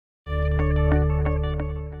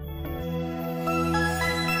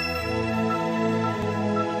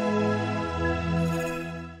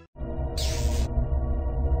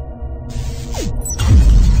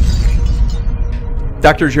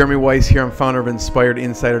Dr. Jeremy Weisz here. I'm founder of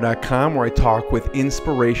InspiredInsider.com, where I talk with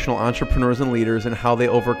inspirational entrepreneurs and leaders and how they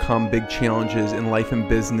overcome big challenges in life and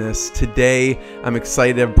business. Today, I'm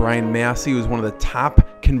excited to have Brian Massey, who's one of the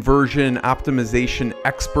top conversion optimization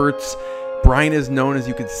experts. Brian is known, as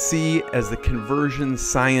you can see, as the conversion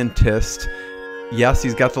scientist. Yes,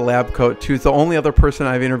 he's got the lab coat too. It's the only other person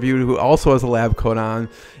I've interviewed who also has a lab coat on.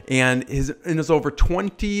 And in his over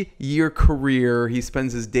 20-year career, he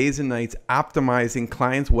spends his days and nights optimizing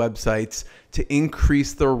clients' websites to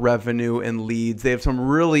increase their revenue and leads. They have some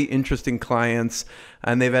really interesting clients,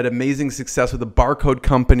 and they've had amazing success with the barcode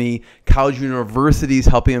company, college universities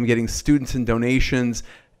helping them getting students and donations,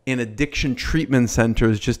 and addiction treatment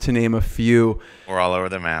centers, just to name a few. We're all over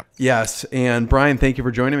the map. Yes. And Brian, thank you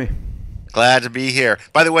for joining me. Glad to be here.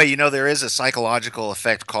 By the way, you know, there is a psychological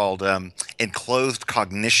effect called enclosed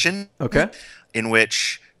cognition, in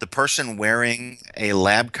which the person wearing a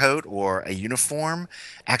lab coat or a uniform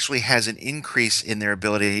actually has an increase in their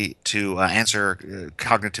ability to answer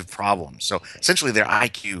cognitive problems. So essentially their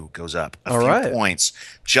IQ goes up a few points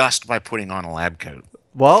just by putting on a lab coat.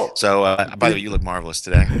 Well, so by the way, you look marvelous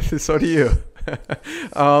today. So do you.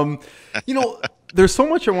 You know, there's so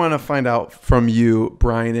much I want to find out from you,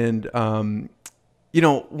 Brian. And, you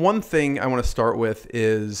know, one thing I want to start with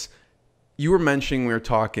is you were mentioning, we were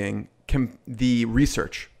talking, the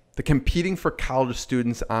research, the Competing for College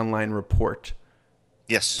Students online report.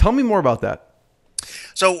 Yes. Tell me more about that.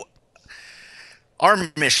 So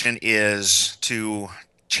our mission is to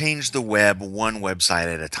change the web one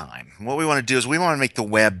website at a time. What we want to do is we want to make the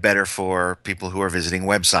web better for people who are visiting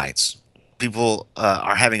websites. People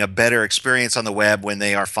are having a better experience on the web when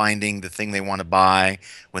they are finding the thing they want to buy,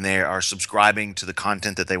 when they are subscribing to the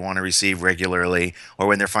content that they want to receive regularly, or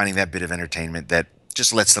when they're finding that bit of entertainment that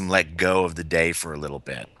just lets them let go of the day for a little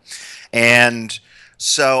bit. And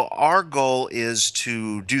so our goal is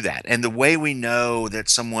to do that. And the way we know that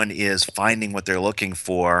someone is finding what they're looking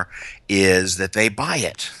for is that they buy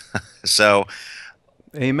it. So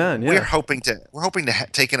amen. Yeah. We're hoping to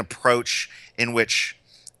take an approach in which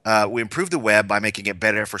we improve the web by making it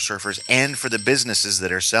better for surfers and for the businesses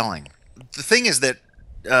that are selling. The thing is that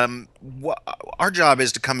our job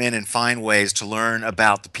is to come in and find ways to learn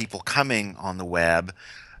about the people coming on the web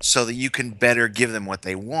so that you can better give them what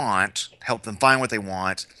they want, help them find what they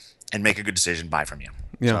want, and make a good decision, buy from you.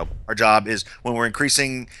 Yeah. So our job is, when we're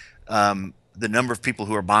increasing the number of people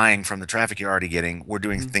who are buying from the traffic you're already getting, we're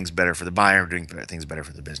doing things better for the buyer, we're doing things better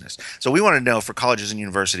for the business. So we want to know for colleges and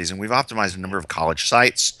universities, and we've optimized a number of college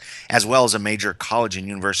sites, as well as a major college and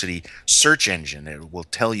university search engine. It will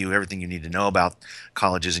tell you everything you need to know about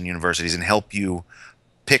colleges and universities and help you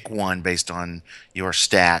pick one based on your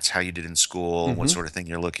stats, how you did in school, what sort of thing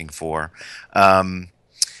you're looking for. And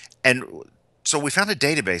so we found a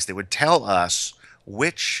database that would tell us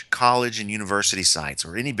which college and university sites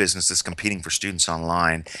or any business that's competing for students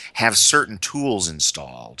online have certain tools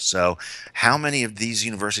installed. So how many of these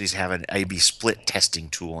universities have an A/B split testing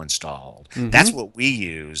tool installed? That's what we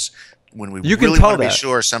use when we really want to be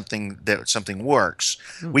sure something works.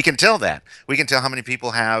 We can tell that. We can tell how many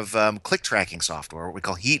people have click tracking software, what we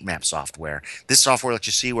call heat map software. This software lets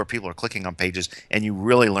you see where people are clicking on pages, and you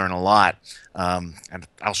really learn a lot. And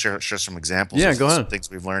I'll share some examples of some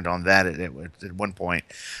things we've learned on that at one point.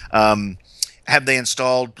 Have they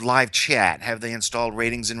installed live chat? Have they installed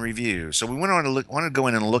ratings and reviews? So we want to go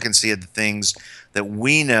in and look and see the things that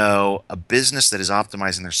we know a business that is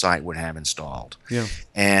optimizing their site would have installed. Yeah.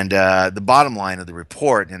 And the bottom line of the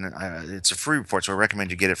report, and it's a free report, so I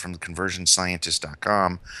recommend you get it from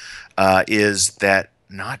ConversionScientist.com, is that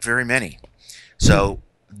not very many. So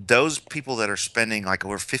those people that are spending like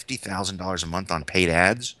over $50,000 a month on paid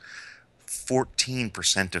ads,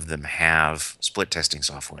 14% of them have split testing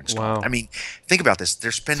software installed. Wow. I mean, think about this.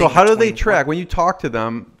 They're spending. So how do they track? When you talk to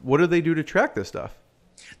them, what do they do to track this stuff?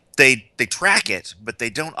 They track it, but they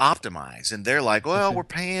don't optimize. And they're like, well, we're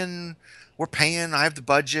paying, I have the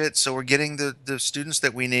budget, so we're getting the students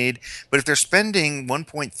that we need. But if they're spending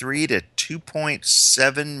 $1.3 to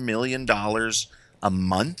 $2.7 million a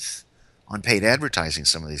month on paid advertising,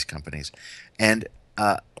 some of these companies, and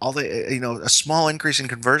a small increase in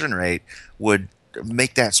conversion rate would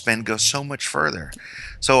make that spend go so much further.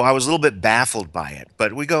 So I was a little bit baffled by it.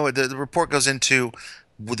 But the report goes into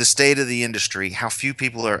the state of the industry, how few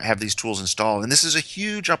people have these tools installed, and this is a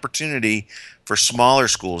huge opportunity for smaller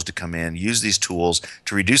schools to come in, use these tools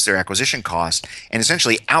to reduce their acquisition costs, and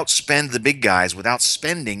essentially outspend the big guys without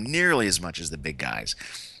spending nearly as much as the big guys.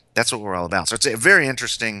 That's what we're all about. So it's a very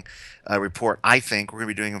interesting report. I think we're going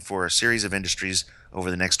to be doing them for a series of industries over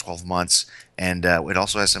the next 12 months. And it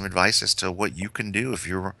also has some advice as to what you can do if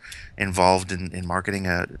you're involved in marketing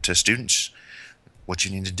to students, what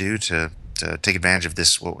you need to do to take advantage of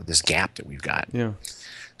this gap that we've got. Yeah.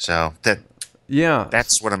 So Yeah.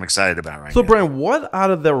 that's what I'm excited about right So, now. Brian, what out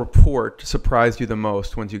of the report surprised you the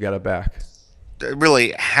most once you got it back?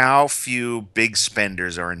 Really, how few big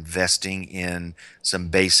spenders are investing in some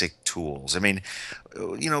basic tools. I mean,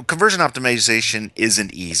 conversion optimization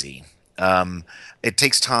isn't easy. It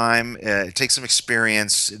takes time, it takes some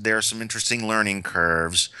experience. There are some interesting learning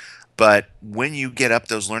curves. But when you get up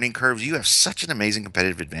those learning curves, you have such an amazing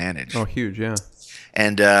competitive advantage. Oh, huge, yeah.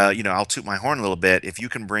 And, I'll toot my horn a little bit. If you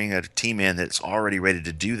can bring a team in that's already ready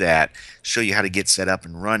to do that, show you how to get set up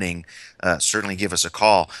and running, certainly give us a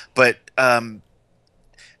call. But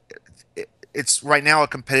it's right now a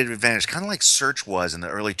competitive advantage, kind of like search was in the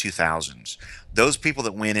early 2000s. Those people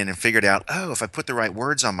that went in and figured out, oh, if I put the right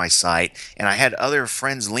words on my site and I had other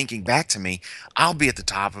friends linking back to me, I'll be at the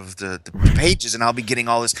top of the pages and I'll be getting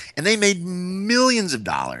all this. And they made millions of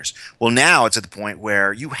dollars. Well, now it's at the point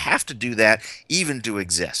where you have to do that even to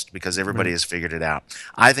exist because everybody has figured it out.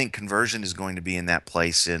 I think conversion is going to be in that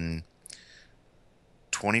place in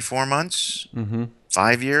 24 months.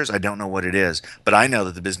 5 years, I don't know what it is, but I know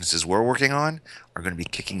that the businesses we're working on are going to be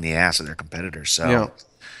kicking the ass of their competitors. So,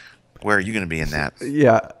 where are you going to be in that?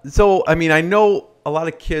 Yeah. So, I mean, I know a lot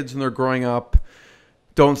of kids when they're growing up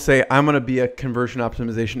don't say, I'm going to be a conversion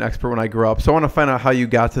optimization expert when I grow up. So, I want to find out how you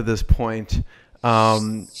got to this point.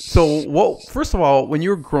 First of all, when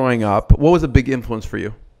you were growing up, what was a big influence for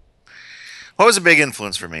you? What was a big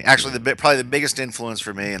influence for me? Actually, probably the biggest influence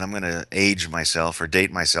for me, and I'm going to age myself or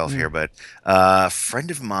date myself here, but a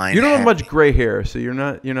friend of mine. You don't have much gray hair, so you're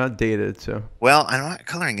not dated. So well, I'm not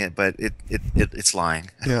coloring it, but it's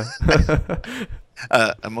lying. Yeah.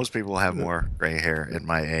 Most people have more gray hair at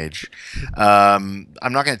my age. I'm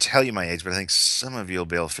not going to tell you my age, but I think some of you will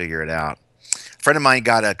be able to figure it out. A friend of mine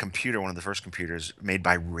got a computer, one of the first computers made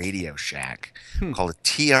by Radio Shack, called a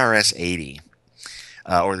TRS-80.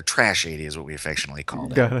 Or the Trash 80 is what we affectionately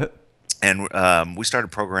called it. Got it. And we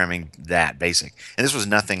started programming that basic. And this was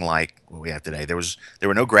nothing like what we have today. There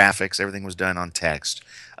were no graphics. Everything was done on text.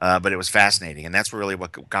 But it was fascinating. And that's really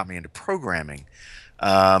what got me into programming.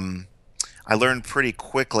 I learned pretty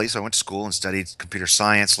quickly. So I went to school and studied computer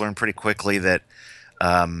science. Learned pretty quickly that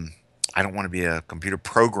I don't want to be a computer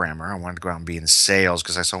programmer. I wanted to go out and be in sales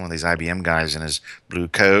because I saw one of these IBM guys in his blue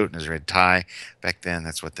coat and his red tie. Back then,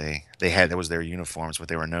 that's what they had. That was their uniforms, what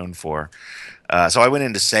they were known for. So I went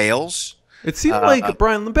into sales. It seemed like,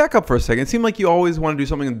 Brian, back up for a second. It seemed like you always wanted to do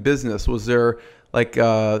something in business. Was there like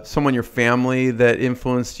someone in your family that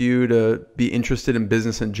influenced you to be interested in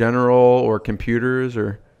business in general or computers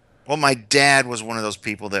or? Well, my dad was one of those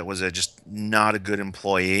people that was just not a good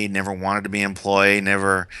employee, never wanted to be an employee,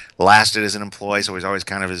 never lasted as an employee, so he was always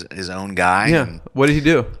kind of his own guy. Yeah. And what did he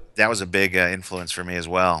do? that was a big influence for me as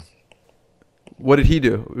well. What did he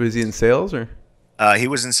do? Was he in sales or? He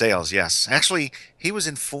was in sales, yes. Actually, he was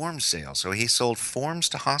in forms sales, so he sold forms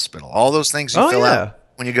to hospital. All those things you fill out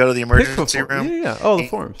when you go to the emergency room. Yeah. Oh, the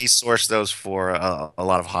forms. He sourced those for a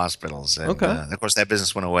lot of hospitals. And, of course, that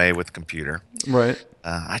business went away with the computer. Right.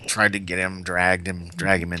 I tried to get him, drag him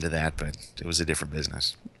into that, but it was a different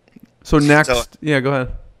business. So next, yeah, go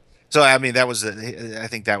ahead. So I mean, I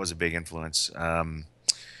think that was a big influence.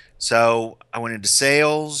 So I went into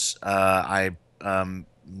sales.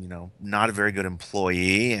 Not a very good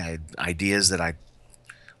employee. I had ideas that I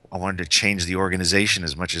wanted to change the organization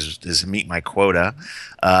as much as meet my quota.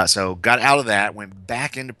 So got out of that, went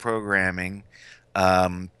back into programming,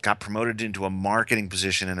 got promoted into a marketing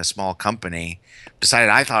position in a small company, decided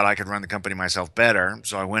I thought I could run the company myself better.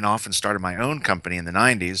 So I went off and started my own company in the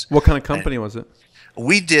 90s. What kind of company was it?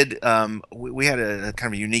 We did. We had a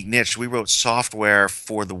kind of a unique niche. We wrote software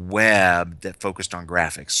for the web that focused on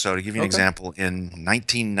graphics. So to give you an example, in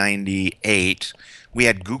 1998, we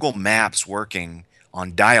had Google Maps working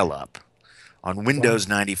on dial-up on Windows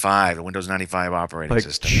 95, a Windows 95 operating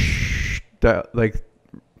system.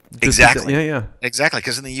 Exactly. Yeah. Exactly,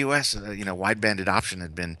 because in the U.S., wideband adoption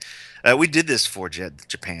had been. We did this for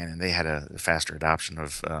Japan, and they had a faster adoption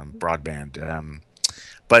of broadband.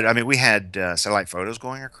 But I mean, we had satellite photos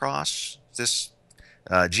going across this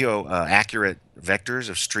accurate vectors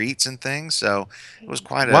of streets and things. So it was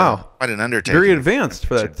quite an undertaking. Very advanced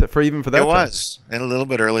for that. Even for that. It was, and a little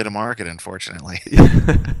bit early to market, unfortunately.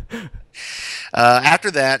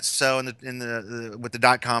 After that, so with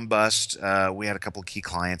the .com bust, we had a couple of key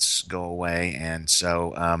clients go away, and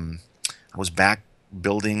so I was back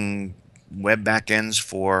building web backends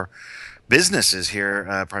for businesses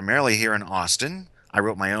here, primarily here in Austin. I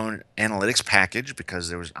wrote my own analytics package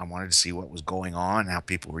because I wanted to see what was going on, how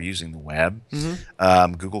people were using the web.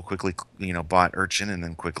 Mm-hmm. Google quickly, bought Urchin and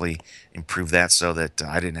then quickly improved that so that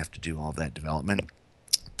I didn't have to do all that development.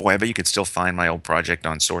 Boy, I bet you could still find my old project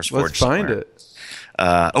on SourceForge Let's find somewhere. it.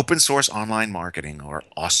 Open source online marketing, or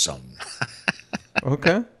awesome.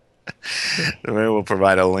 Okay. Maybe we'll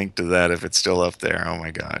provide a link to that if it's still up there. Oh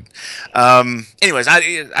my God. Anyways,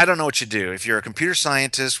 I don't know what you do. If you're a computer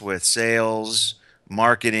scientist with sales,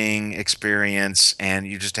 marketing experience, and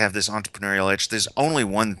you just have this entrepreneurial itch, there's only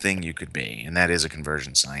one thing you could be, and that is a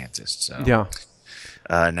conversion scientist. So Yeah.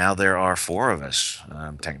 now there are four of us,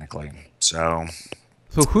 technically. So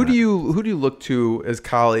who do you look to as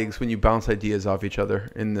colleagues when you bounce ideas off each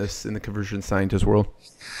other in the conversion scientist world?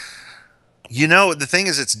 The thing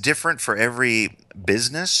is, it's different for every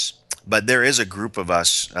business, but there is a group of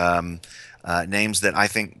us, names that I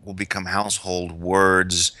think will become household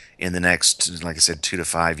words in the next, like I said, 2 to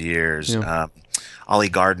 5 years. Yeah. Ollie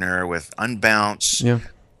Gardner with Unbounce. Yeah.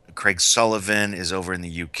 Craig Sullivan is over in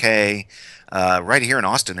the UK. Right here in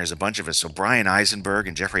Austin, there's a bunch of us. So Brian Eisenberg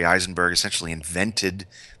and Jeffrey Eisenberg essentially invented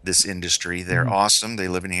this industry. They're awesome. They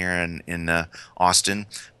live in here in Austin.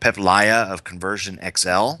 Pep Laya of Conversion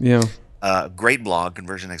XL. Yeah. Great blog,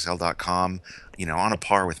 conversionxl.com, on a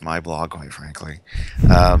par with my blog, quite frankly.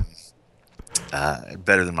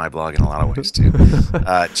 Better than my blog in a lot of ways, too.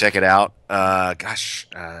 Check it out.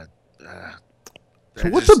 So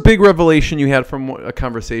what's a big revelation you had from a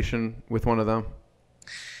conversation with one of them?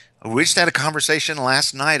 We just had a conversation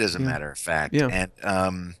last night, as a matter of fact. Yeah.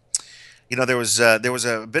 And, there was a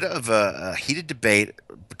bit of a heated debate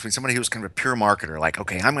between somebody who was kind of a pure marketer, like,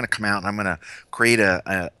 okay, I'm going to come out and I'm going to create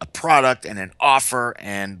a product and an offer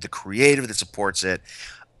and the creative that supports it.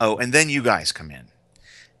 Oh, and then you guys come in.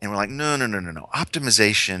 And we're like, no.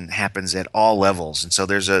 Optimization happens at all levels. And so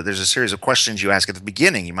there's a series of questions you ask at the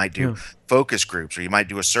beginning. You might do focus groups, or you might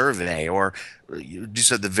do a survey, or you do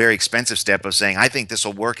the very expensive step of saying, I think this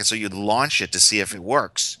will work. And so you launch it to see if it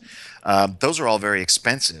works. Those are all very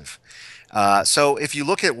expensive. So if you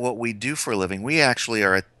look at what we do for a living, we actually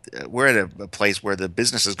we're at a place where the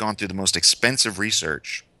business has gone through the most expensive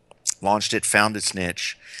research, launched it, found its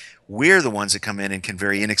niche. We're the ones that come in and can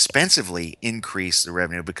very inexpensively increase the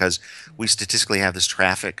revenue because we statistically have this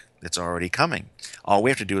traffic that's already coming. All we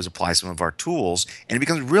have to do is apply some of our tools, and it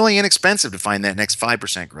becomes really inexpensive to find that next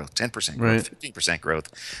 5% growth, 10% growth, 15%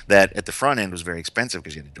 growth. That at the front end was very expensive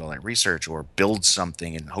because you had to do all that research or build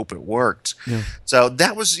something and hope it worked. Yeah. So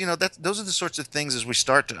that was, those are the sorts of things as we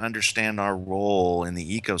start to understand our role in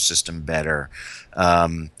the ecosystem better.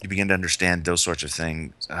 You begin to understand those sorts of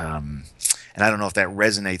things. And I don't know if that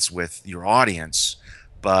resonates with your audience,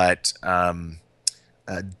 but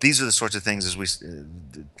these are the sorts of things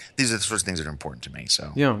these are the sorts of things that are important to me.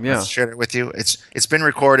 So I'll share it with you. It's been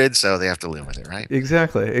recorded, so they have to live with it, right?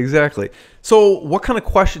 Exactly. So what kind of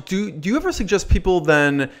questions do you ever suggest people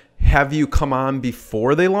then have you come on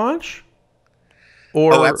before they launch?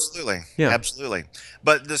 Oh, absolutely. Yeah. Absolutely.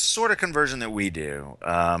 But the sort of conversion that we do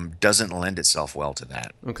doesn't lend itself well to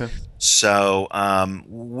that. Okay. So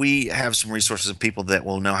we have some resources of people that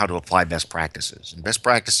will know how to apply best practices. And best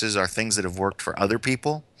practices are things that have worked for other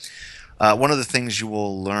people. One of the things you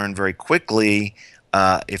will learn very quickly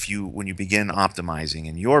when you begin optimizing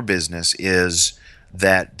in your business is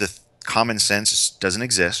that the common sense doesn't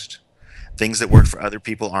exist. Things that work for other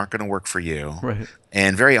people aren't going to work for you. Right.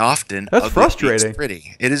 And very often, that's frustrating.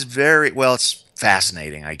 Pretty. It is it's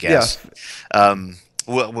fascinating, I guess. Yeah.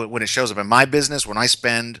 When it shows up in my business, when I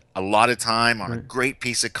spend a lot of time on a great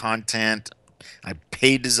piece of content, I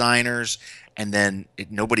pay designers, and then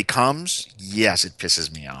nobody comes, yes, it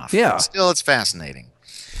pisses me off. Yeah. But still, it's fascinating.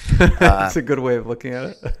 That's a good way of looking at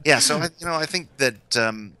it. Yeah. So, I think that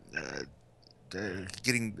tell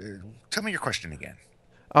me your question again.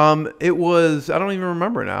 It was, I don't even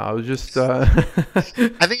remember now. I was just, I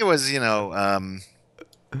think it was,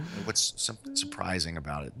 what's something surprising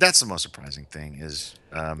about it? That's the most surprising thing is,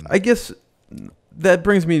 I guess that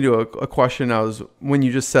brings me to a question. When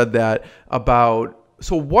you just said that about,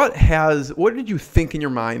 so what did you think in your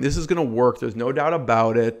mind? This is going to work. There's no doubt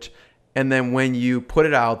about it. And then when you put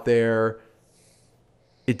it out there,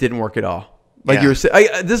 it didn't work at all. Like you were saying,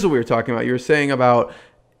 this is what we were talking about. You were saying about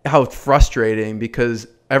how it's frustrating because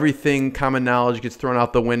everything, common knowledge gets thrown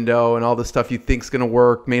out the window and all the stuff you think is going to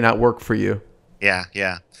work may not work for you. Yeah.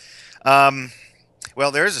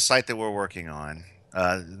 Well, there is a site that we're working on.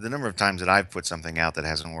 The number of times that I've put something out that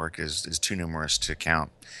hasn't worked is too numerous to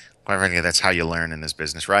count. Quite frankly, that's how you learn in this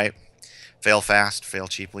business, right? Fail fast, fail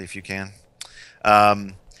cheaply if you can.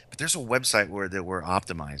 But there's a website that we're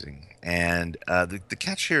optimizing, and the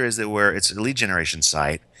catch here is that it's a lead generation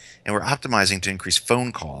site, and we're optimizing to increase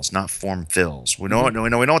phone calls, not form fills. We don't we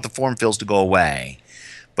don't want the form fills to go away,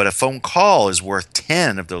 but a phone call is worth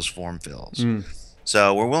 10 of those form fills.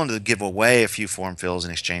 So we're willing to give away a few form fills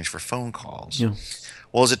in exchange for phone calls. Yeah.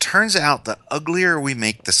 Well, as it turns out, the uglier we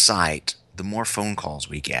make the site, the more phone calls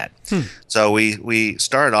we get. So we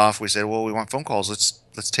started off, we said, well, we want phone calls.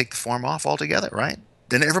 Let's take the form off altogether, right?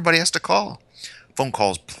 Then everybody has to call. Phone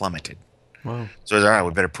calls plummeted. Wow. So we said, all right,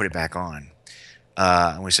 we better put it back on.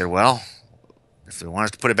 And we said, well, if they want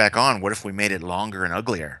us to put it back on, what if we made it longer and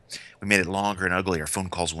uglier? We made it longer and uglier. Phone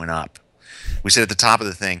calls went up. We said at the top of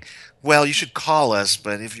the thing, well, you should call us,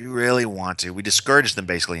 but if you really want to, we discouraged them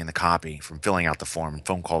basically in the copy from filling out the form, and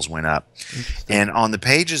phone calls went up. And on the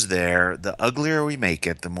pages there, the uglier we make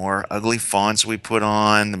it, the more ugly fonts we put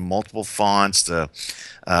on, the multiple fonts, the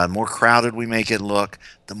more crowded we make it look,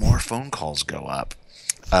 the more phone calls go up.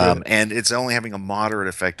 And it's only having a moderate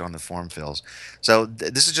effect on the form fills. So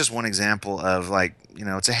this is just one example of, like,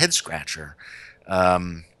 it's a head scratcher.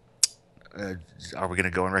 Are we going to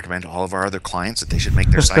go and recommend to all of our other clients that they should make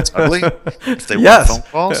their sites ugly if they want phone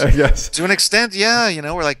calls? Yes. To an extent, yeah.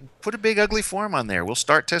 We're like, put a big ugly form on there. We'll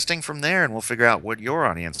start testing from there, and we'll figure out what your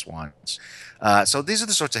audience wants. So these are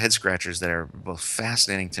the sorts of head scratchers that are both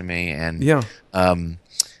fascinating to me, and you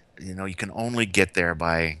can only get there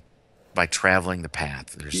by traveling the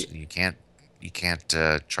path. You can't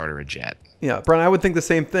charter a jet. Yeah, Brian, I would think the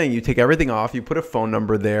same thing. You take everything off, you put a phone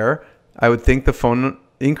number there. I would think the phone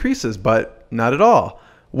increases, but not at all.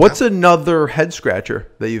 What's another head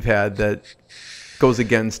scratcher that you've had that goes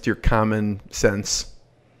against your common sense?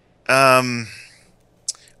 Well,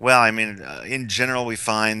 I mean, in general, we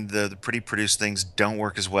find the pretty produced things don't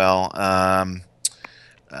work as well.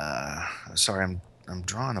 Sorry, I'm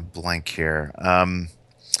drawing a blank here.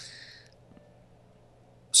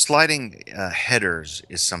 Sliding headers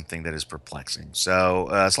is something that is perplexing.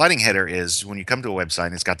 So sliding header is when you come to a website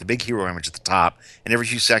and it's got the big hero image at the top, and every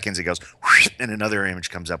few seconds it goes whoosh, and another image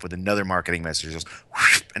comes up with another marketing message, it goes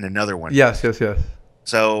whoosh, and another one. Yes.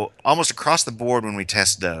 So almost across the board when we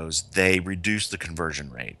test those, they reduce the conversion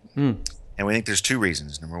rate. And we think there's two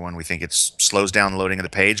reasons. Number one, we think it slows down the loading of the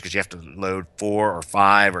page because you have to load 4 or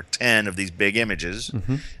 5 or 10 of these big images.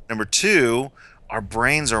 Number two, our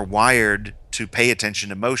brains are wired to pay attention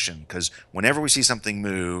to motion, because whenever we see something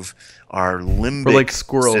move, our limbic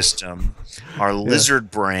system, our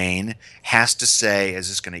lizard brain has to say, is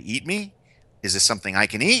this going to eat me? Is this something I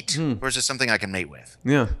can eat? Or is this something I can mate with?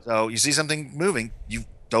 Yeah. So you see something moving,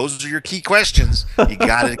 those are your key questions. You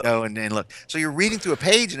got to go and look. So you're reading through a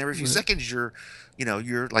page, and every few seconds you're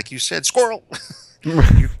like you said, squirrel.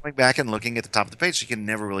 You're going back and looking at the top of the page, so you can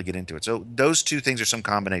never really get into it. So those two things are some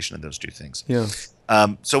combination of those two things. Yeah.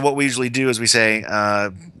 So what we usually do is we say,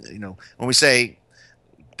 when we say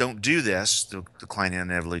don't do this, the client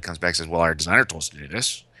inevitably comes back and says, well, our designer told us to do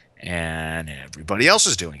this, and everybody else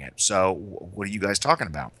is doing it. So what are you guys talking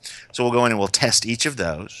about? So we'll go in and we'll test each of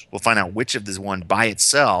those. We'll find out which of this one by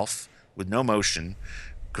itself with no motion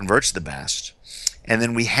converts the best. And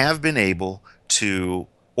then we have been able to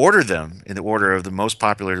order them in the order of the most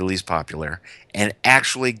popular to least popular, and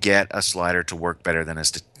actually get a slider to work better than a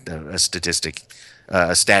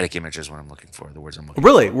static image is what I'm looking for. The words I'm looking for.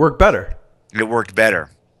 Really? Work better? It worked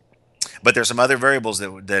better. But there's some other variables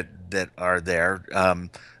that are there.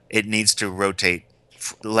 It needs to rotate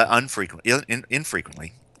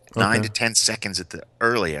infrequently, 9 to 10 seconds at the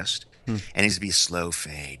earliest, and it needs to be a slow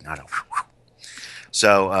fade, not a whoo.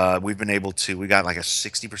 So we got like a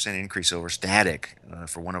 60% increase over static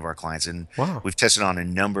for one of our clients, and we've tested on a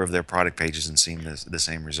number of their product pages and seen the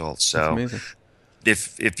same results. So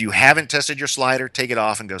if you haven't tested your slider, take it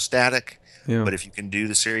off and go static. Yeah. But if you can do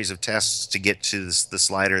the series of tests to get to the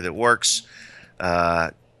slider that works,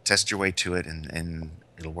 test your way to it, and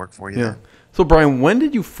it'll work for you. Yeah. Then. So Brian, when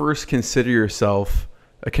did you first consider yourself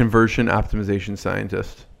a conversion optimization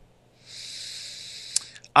scientist?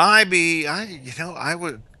 I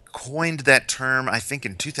coined that term, I think,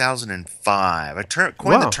 in 2005. I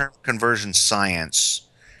coined the term conversion science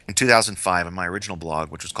in 2005 on my original blog,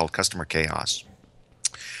 which was called Customer Chaos.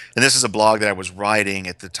 And this is a blog that I was writing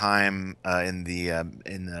at the time it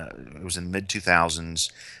was in the mid 2000s,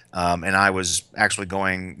 and I was actually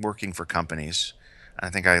working for companies. I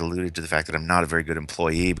think I alluded to the fact that I'm not a very good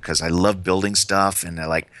employee because I love building stuff, and they're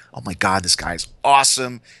like, oh my God, this guy's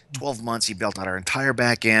awesome. 12 months, he built out our entire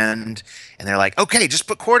back end. And they're like, okay, just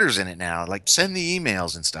put quarters in it now. Like, send the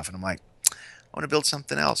emails and stuff. And I'm like, I want to build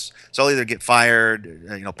something else. So I'll either get fired,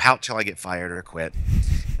 pout till I get fired or quit.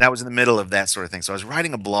 And I was in the middle of that sort of thing. So I was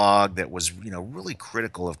writing a blog that was, really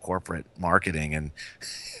critical of corporate marketing, and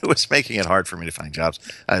it was making it hard for me to find jobs.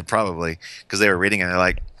 Probably because they were reading it and they're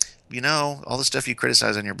like, all the stuff you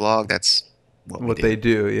criticize on your blog, that's what they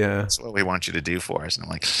do. Yeah. That's what we want you to do for us. And I'm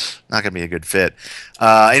like, not going to be a good fit.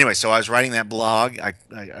 Anyway, so I was writing that blog. I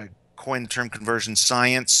coined the term conversion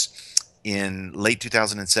science in late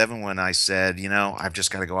 2007 when I said, I've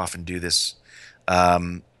just got to go off and do this.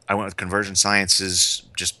 I went with conversion sciences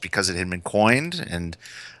just because it had been coined, and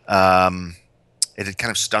it had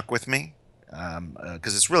kind of stuck with me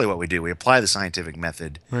because it's really what we do. We apply the scientific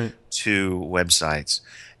method to websites.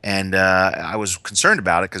 And I was concerned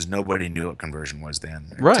about it because nobody knew what conversion was then.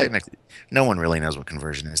 Right. Technically, no one really knows what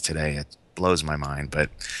conversion is today. It blows my mind. But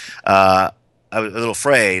I was a little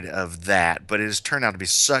afraid of that. But it has turned out to be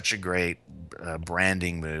such a great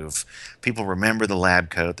branding move. People remember the lab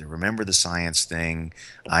coat. They remember the science thing.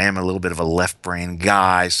 I am a little bit of a left brain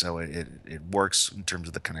guy, so it works in terms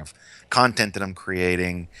of the kind of content that I'm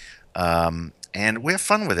creating. And we have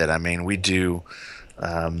fun with it. I mean, we do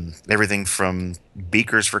everything from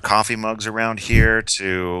beakers for coffee mugs around here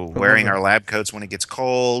to wearing our lab coats when it gets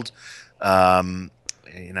cold, and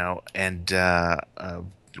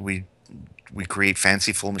we create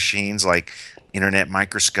fanciful machines like internet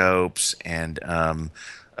microscopes and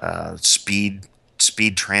speed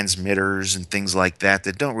transmitters and things like that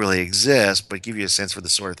don't really exist, but give you a sense for the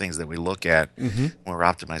sort of things that we look at when we're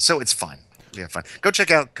optimized. So it's fun. We have fun. Go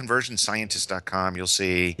check out ConversionScientist.com. You'll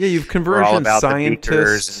see. Yeah, you've Conversion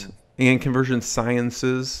Scientist and Conversion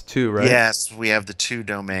Sciences too, right? Yes, we have the two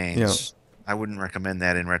domains. Yeah. I wouldn't recommend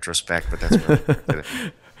that in retrospect, but that's what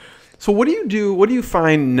So what do you do? What do you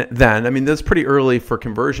find then? I mean, that's pretty early for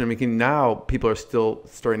conversion. I mean, now people are still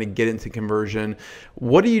starting to get into conversion.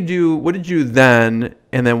 What do you do? What did you then?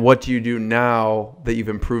 And then what do you do now that you've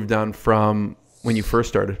improved on from when you first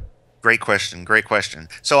started? Great question. Great question.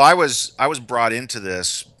 So I was brought into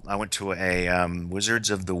this. I went to a Wizards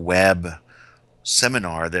of the Web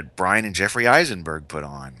seminar that Brian and Jeffrey Eisenberg put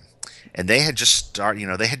on, and they had just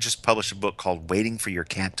they had just published a book called "Waiting for Your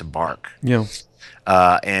Cat to Bark." Yeah.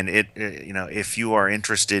 And if you are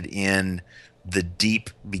interested in the deep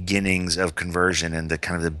beginnings of conversion and the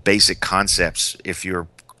kind of the basic concepts, if you're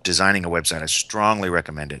designing a website, I strongly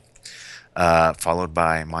recommend it. Followed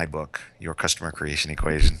by my book, Your Customer Creation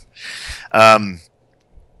Equation.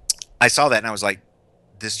 I saw that and I was like,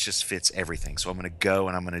 this just fits everything. So I'm going to go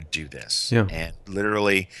and I'm going to do this. Yeah. And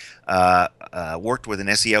literally worked with an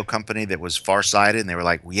SEO company that was farsighted, and they were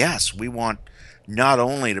like, well, yes, we want not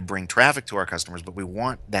only to bring traffic to our customers, but we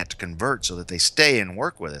want that to convert so that they stay and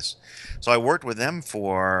work with us. So I worked with them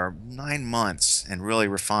for 9 months and really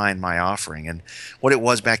refined my offering. And what it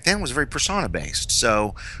was back then was very persona based.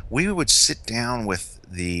 So we would sit down with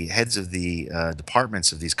the heads of the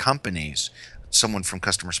departments of these companies, someone from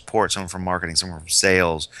customer support, someone from marketing, someone from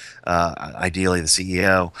sales, ideally the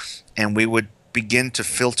CEO, and we would begin to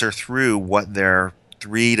filter through what their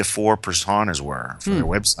 3 to 4 personas were for their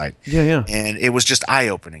website. Yeah. And it was just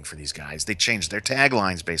eye-opening for these guys. They changed their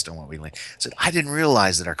taglines based on what we linked. So I didn't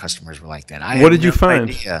realize that our customers were like that. What did you find?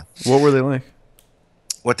 Idea. What were they like?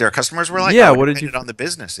 What their customers were like? Yeah, what did you? On the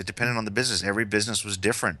business. It depended on the business. Every business was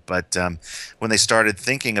different. But when they started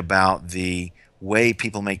thinking about the way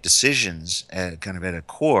people make decisions kind of at a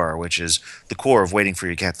core, which is the core of waiting for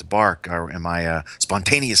your cat to bark, or am I a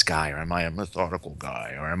spontaneous guy, or am I a methodical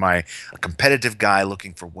guy, or am I a competitive guy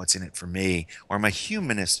looking for what's in it for me, or am I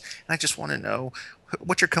humanist and I just want to know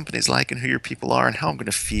what your company's like and who your people are and how I'm going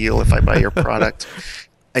to feel if I buy your product.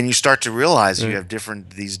 And you start to realize you have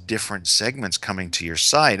these different segments coming to your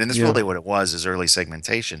site, and that's really what it was, is early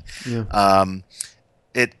segmentation.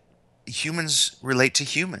 Humans relate to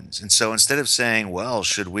humans, and so instead of saying, well,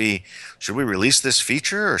 should we release this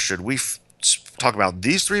feature, or should we talk about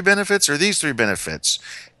these 3 benefits or these 3 benefits,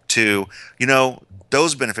 to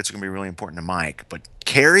those benefits are going to be really important to Mike, but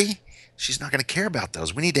Carrie, she's not going to care about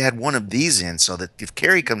those. We need to add one of these in so that if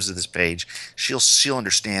Carrie comes to this page, she'll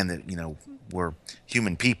understand that we're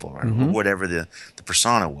human people, or whatever the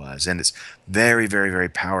persona was. And it's very, very, very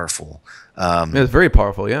powerful. It's very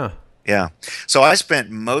powerful. Yeah. So I spent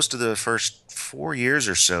most of the first 4 years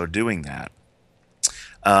or so doing that.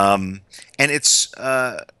 And it's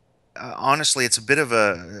honestly, it's a bit of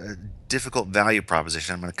a difficult value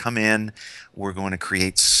proposition. I'm going to come in, we're going to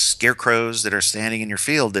create scarecrows that are standing in your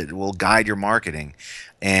field that will guide your marketing.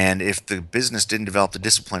 And if the business didn't develop the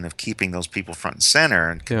discipline of keeping those people front and center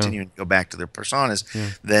and continuing to go back to their personas,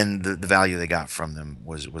 then the value they got from them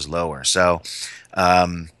was lower. So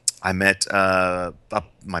I met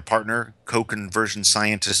my partner, co-conversion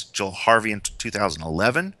scientist Joel Harvey in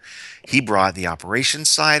 2011. He brought the operations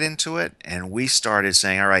side into it, and we started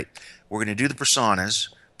saying, all right, we're going to do the personas,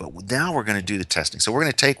 but now we're going to do the testing. So we're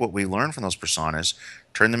going to take what we learned from those personas,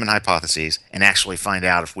 turn them in hypotheses, and actually find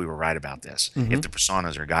out if we were right about this, if the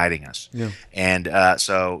personas are guiding us. Yeah. And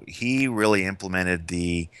so he really implemented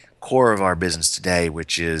the core of our business today,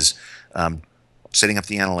 which is setting up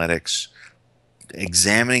the analytics,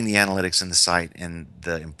 examining the analytics in the site and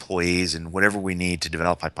the employees and whatever we need to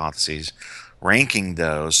develop hypotheses, ranking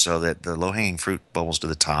those so that the low-hanging fruit bubbles to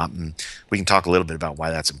the top, and we can talk a little bit about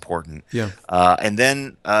why that's important. Yeah. And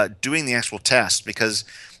then doing the actual test, because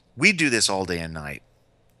we do this all day and night.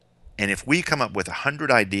 And if we come up with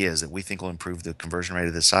 100 ideas that we think will improve the conversion rate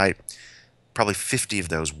of the site, probably 50 of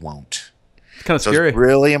those won't. It's kind of So scary. it's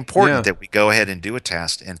really important that we go ahead and do a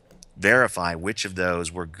test and verify which of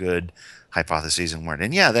those were good hypotheses and weren't.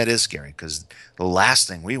 And yeah, that is scary, because the last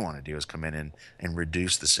thing we want to do is come in and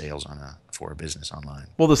reduce the sales for a business online.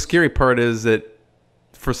 Well, the scary part is that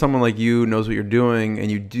for someone like you knows what you're doing, and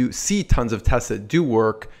you do see tons of tests that do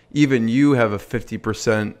work, even you have a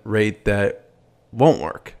 50% rate that won't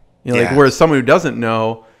work. You know, like, whereas someone who doesn't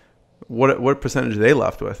know, what percentage are they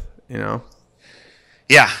left with? You know.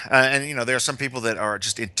 Yeah, and you know, there are some people that are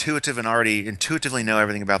just intuitive and already intuitively know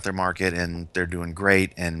everything about their market, and they're doing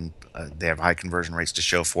great, and they have high conversion rates to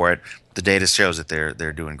show for it. The data shows that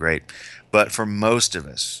they're doing great. But for most of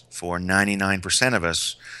us, for 99% of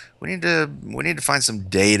us, we need to find some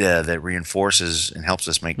data that reinforces and helps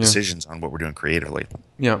us make decisions on what we're doing creatively.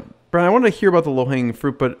 Yeah. Brian, I want to hear about the low-hanging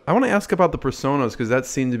fruit, but I want to ask about the personas, because that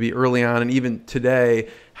seemed to be early on, and even today,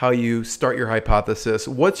 how you start your hypothesis.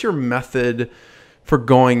 What's your method for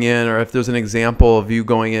going in, or if there's an example of you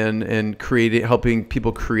going in and helping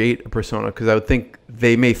people create a persona? Because I would think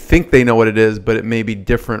they may think they know what it is, but it may be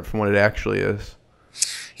different from what it actually is.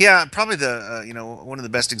 Yeah, probably the one of the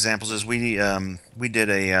best examples is we did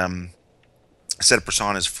a set of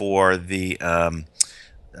personas for the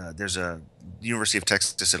there's a University of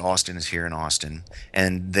Texas at Austin is here in Austin,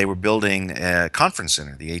 and they were building a conference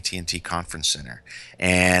center, the AT&T Conference Center,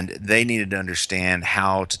 and they needed to understand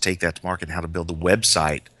how to take that to market and how to build a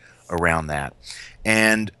website around that.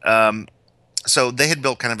 And so they had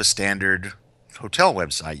built kind of a standard hotel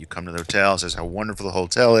website. You come to the hotel, it says how wonderful the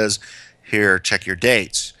hotel is. Here, check your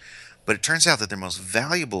dates. But it turns out that their most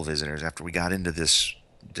valuable visitors, after we got into this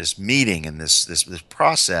meeting and this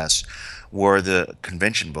process, were the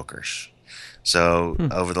convention bookers. So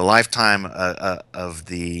over the lifetime of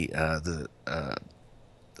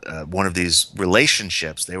one of these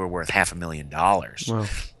relationships, they were worth $500,000. Wow.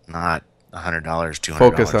 Not $100, $200.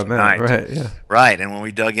 Focus on that, right? Yeah. Right. And when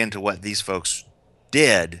we dug into what these folks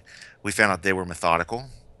did, we found out they were methodical.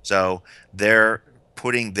 So they're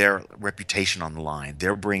putting their reputation on the line.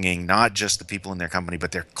 They're bringing not just the people in their company,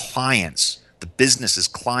 but their clients, the businesses,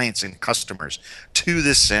 clients, and customers to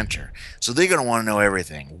this center. So they're going to want to know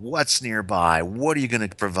everything. What's nearby? What are you going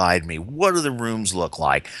to provide me? What do the rooms look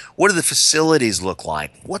like? What do the facilities look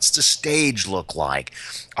like? What's the stage look like?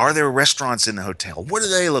 Are there restaurants in the hotel? What do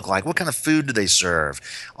they look like? What kind of food do they serve?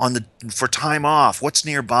 For time off, what's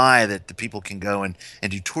nearby that the people can go and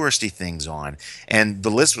do touristy things on? And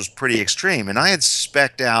the list was pretty extreme. And I had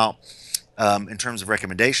spec'd out in terms of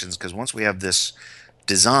recommendations, because once we have this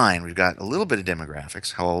design, we've got a little bit of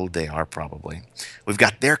demographics, how old they are probably. We've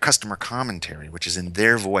got their customer commentary, which is in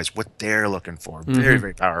their voice, what they're looking for. Very,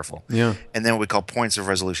 very powerful. Yeah. And then what we call points of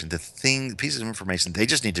resolution, the pieces of information they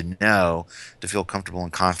just need to know to feel comfortable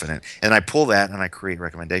and confident. And I pull that and I create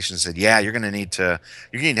recommendations and said, yeah, you're going to need to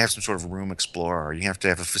have some sort of room explorer, or you have to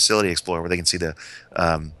have a facility explorer where they can see the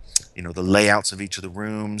the layouts of each of the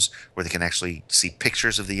rooms, where they can actually see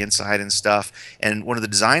pictures of the inside and stuff. And one of the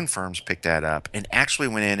design firms picked that up and actually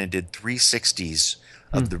went in and did 360s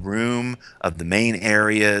of the room, of the main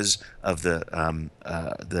areas, of the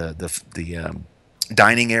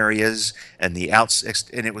dining areas, and the outs.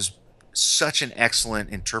 And it was such an excellent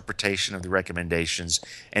interpretation of the recommendations,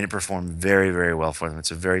 and it performed very, very well for them.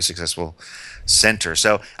 It's a very successful center.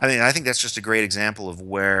 So I think that's just a great example of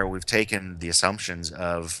where we've taken the assumptions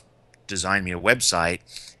of design me a website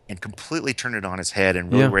and completely turned it on its head,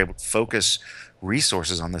 and really were able to focus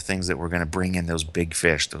resources on the things that were going to bring in those big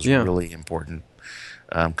fish, those really important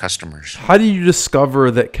customers. How do you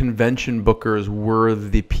discover that convention bookers were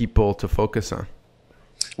the people to focus on?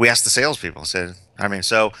 We asked the salespeople.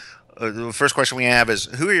 The first question we have is,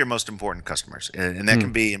 who are your most important customers? And that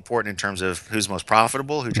can be important in terms of who's most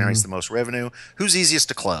profitable, who generates the most revenue, who's easiest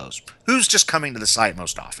to close, who's just coming to the site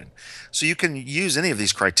most often. So you can use any of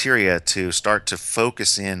these criteria to start to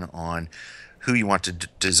focus in on who you want to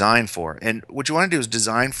design for. And what you want to do is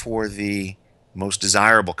design for the most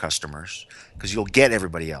desirable customers, because you'll get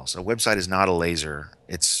everybody else. A website is not a laser.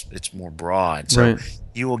 It's more broad. So Right.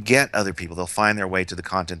 you will get other people. They'll find their way to the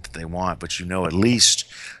content that they want, but at least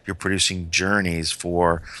you're producing journeys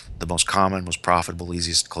for the most common, most profitable,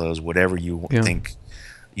 easiest to close, whatever you think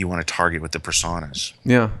you want to target with the personas.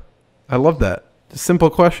 Yeah. I love that. Simple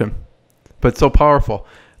question, but so powerful.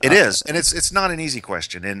 It is, and it's not an easy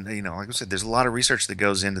question. And like I said, there's a lot of research that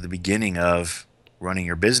goes into the beginning of running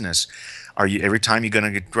your business. Every time you're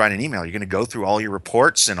going to write an email, you're going to go through all your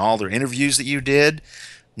reports and all the interviews that you did?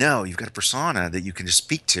 No, you've got a persona that you can just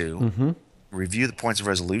speak to, review the points of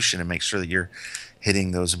resolution, and make sure that you're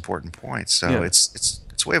hitting those important points. So it's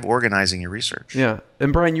a way of organizing your research. Yeah.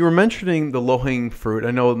 And Brian, you were mentioning the low-hanging fruit.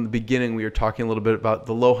 I know in the beginning we were talking a little bit about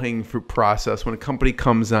the low-hanging fruit process when a company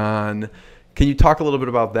comes on. Can you talk a little bit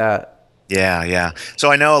about that? Yeah.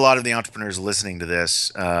 So I know a lot of the entrepreneurs listening to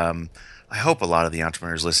this, I hope a lot of the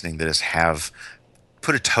entrepreneurs listening to this have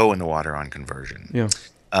put a toe in the water on conversion. Yeah.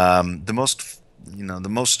 The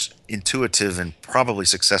most intuitive and probably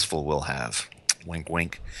successful will have. Wink,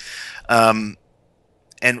 wink. And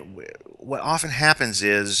what often happens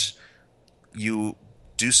is you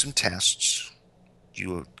do some tests,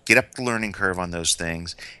 you get up the learning curve on those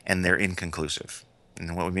things, and they're inconclusive.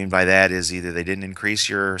 And what we mean by that is either they didn't increase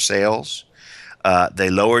your sales, they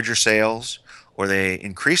lowered your sales, or they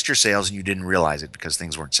increased your sales and you didn't realize it because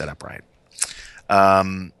things weren't set up right.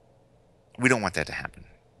 We don't want that to happen.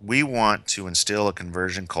 We want to instill a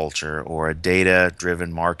conversion culture or a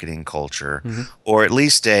data-driven marketing culture, or at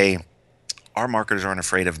least our marketers aren't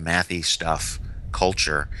afraid of mathy stuff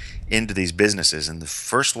culture into these businesses. And the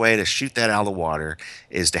first way to shoot that out of the water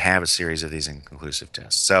is to have a series of these inconclusive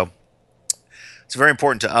tests. So it's very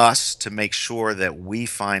important to us to make sure that we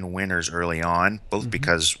find winners early on, both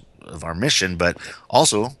because of our mission, but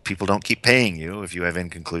also people don't keep paying you if you have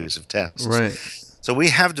inconclusive tests. Right. So we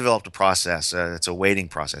have developed a process. It's a weighting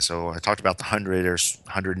process. So I talked about the 100 or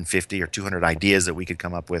 150 or 200 ideas that we could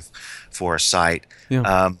come up with for a site.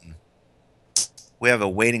 Yeah. We have a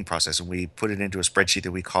weighting process, and we put it into a spreadsheet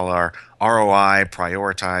that we call our ROI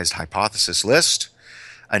prioritized hypothesis list,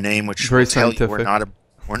 a name which Very will tell scientific. you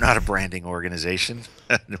we're not a branding organization,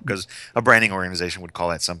 because a branding organization would call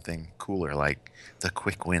that something cooler, like the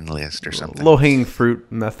quick win list or something. Low-hanging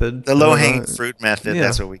fruit method. The low-hanging fruit method. Yeah.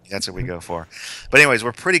 That's what we go for. But anyways,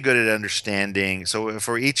 we're pretty good at understanding. So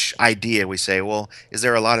for each idea, we say, well, is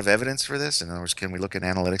there a lot of evidence for this? In other words, can we look at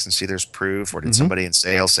analytics and see there's proof, or did somebody in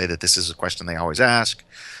sales say that this is a question they always ask?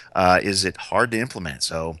 Is it hard to implement?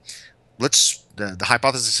 So the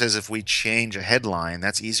hypothesis says if we change a headline,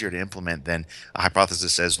 that's easier to implement than a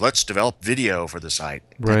hypothesis says let's develop video for the site.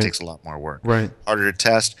 Right. That takes a lot more work. Right. Harder to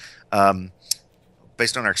test.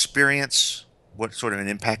 Based on our experience, what sort of an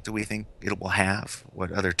impact do we think it will have?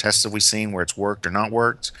 What other tests have we seen where it's worked or not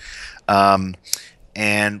worked? And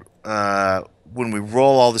when we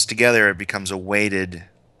roll all this together, it becomes a weighted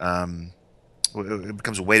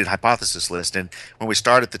hypothesis list. And when we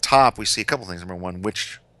start at the top, we see a couple things. Number one,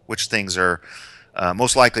 which things are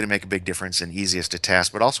most likely to make a big difference and easiest to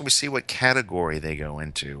test, but also we see what category they go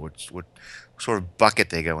into, what sort of bucket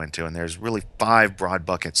they go into. And there's really 5 broad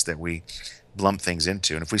buckets that we lump things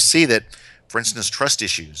into. And if we see that, for instance, trust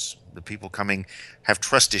issues, the people coming have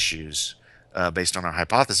trust issues based on our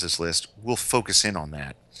hypothesis list, we'll focus in on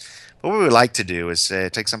that. But what we would like to do is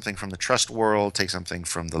take something from the trust world, take something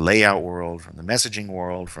from the layout world, from the messaging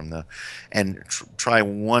world, and try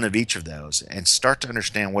one of each of those and start to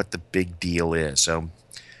understand what the big deal is. So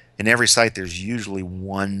in every site, there's usually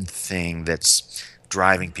one thing that's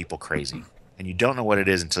driving people crazy, and you don't know what it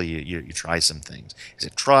is until you try some things. Is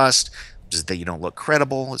it trust? Is it that you don't look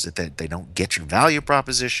credible? Is it that they don't get your value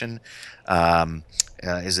proposition?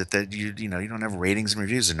 Is it that you don't have ratings and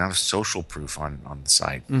reviews? There's not a social proof on the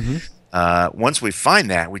site. Once we find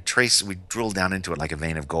that, we drill down into it like a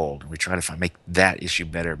vein of gold. We try to make that issue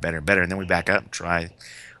better, and then we back up and try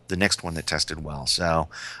the next one that tested well. So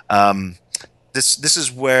this is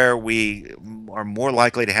where we are more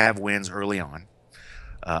likely to have wins early on.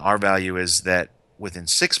 Our value is that within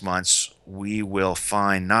 6 months, we will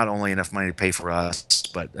find not only enough money to pay for us,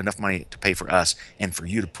 but enough money to pay for us and for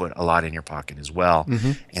you to put a lot in your pocket as well.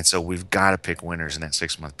 And so we've got to pick winners in that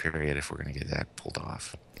 6-month period if we're going to get that pulled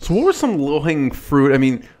off. So what were some low-hanging fruit? I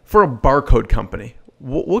mean, for a barcode company,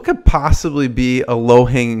 what could possibly be a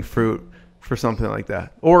low-hanging fruit for something like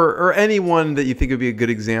that? Or anyone that you think would be a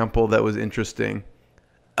good example that was interesting?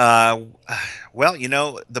 Well,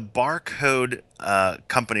 the barcode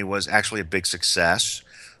company was actually a big success.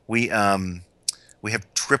 We We have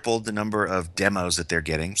tripled the number of demos that they're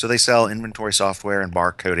getting. So they sell inventory software and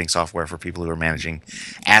barcoding software for people who are managing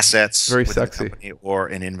assets Very within the sexy. company or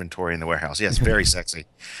an inventory in the warehouse. Yes, very sexy.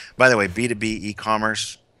 By the way, B2B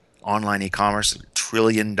e-commerce, online e-commerce, $1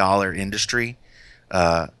 trillion industry.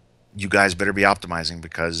 You guys better be optimizing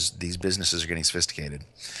because these businesses are getting sophisticated.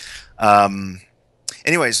 Um,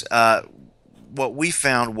 Anyways, what we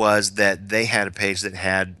found was that they had a page that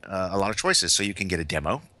had a lot of choices. So you can get a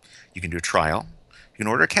demo, you can do a trial, you can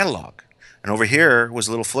order a catalog. And over here was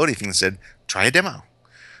a little floaty thing that said, try a demo.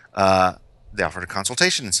 Uh, they offered a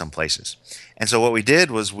consultation in some places. And so what we did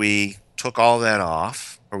was we took all that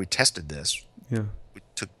off, or we tested this. Yeah. We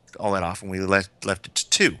took all that off and we left it to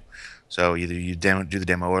two. So either you do the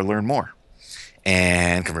demo or learn more.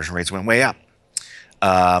 And conversion rates went way up.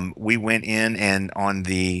 We went in and on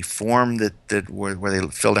the form where they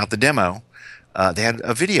filled out the demo, they had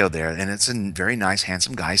a video there, and it's a very nice,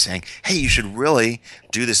 handsome guy saying, "Hey, you should really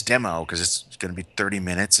do this demo because it's going to be 30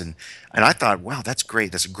 minutes." And I thought, wow, that's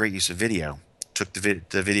great. That's a great use of video. Took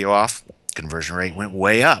the video off. Conversion rate went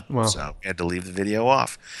way up. Wow. So we had to leave the video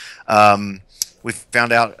off. We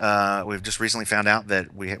found out. We've just recently found out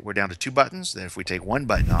that we're down to 2 buttons. That if we take one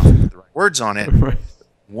button off with the right words on it, Right.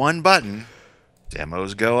 one button,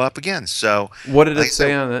 demos go up again. So What did it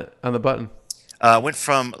say on the button? went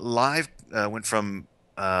from live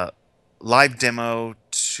live demo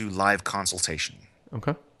to live consultation,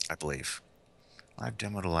 Okay. I believe. Live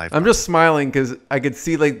demo to live. I'm just smiling because I could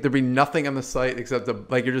see like there'd be nothing on the site except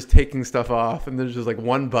like you're just taking stuff off, and there's just like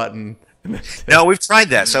one button. And that's it. No, we've tried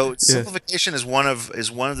that. So simplification is one of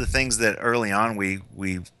the things that early on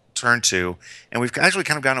we turned to, and we've actually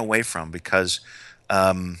kind of gone away from because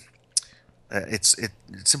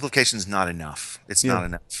simplification is not enough. It's not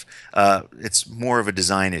enough. It's more of a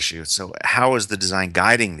design issue. So how is the design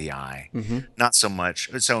guiding the eye? Not so much.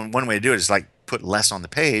 So one way to do it is like put less on the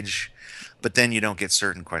page, but then you don't get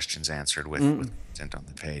certain questions answered with content on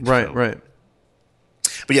the page. Right, So, right.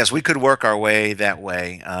 but yes, we could work our way that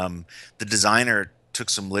way. The designer took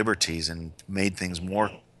some liberties and made things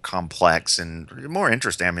more complex and more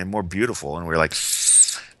interesting. I mean, more beautiful. And we're like,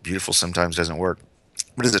 beautiful sometimes doesn't work.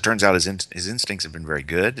 But as it turns out, his instincts have been very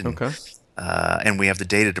good. And, Okay. and we have the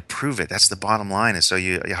data to prove it. That's the bottom line. Is so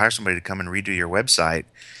you hire somebody to come and redo your website,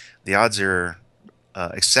 the odds are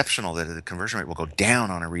exceptional that the conversion rate will go down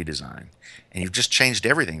on a redesign. And you've just changed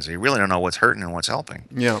everything, so you really don't know what's hurting and what's helping.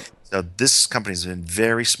 Yeah. So this company's been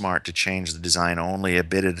very smart to change the design only a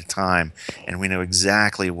bit at a time, and we know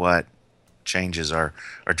exactly what changes are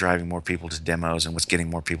driving more people to demos and what's getting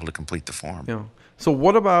more people to complete the form. Yeah. So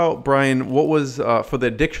what about, Brian, what was for the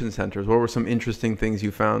addiction centers? What were some interesting things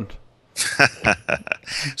you found?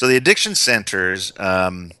 So the addiction centers,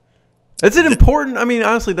 It's an important, I mean,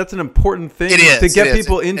 honestly, that's an important thing It is, to get it is.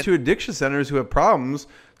 people into addiction centers who have problems.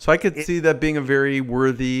 So I could see that being a very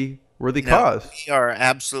worthy cause. we are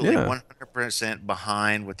absolutely Yeah. 100%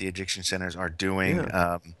 behind what the addiction centers are doing.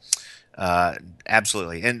 Yeah.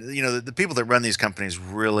 Absolutely, and you know the people that run these companies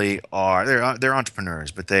really are they're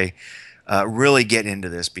entrepreneurs, but they really get into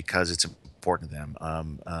this because it's important to them.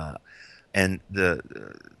 And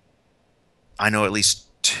I know at least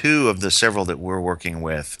 2 of the several that we're working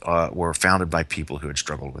with were founded by people who had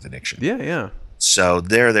struggled with addiction. Yeah, yeah. So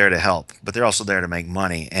they're there to help, but they're also there to make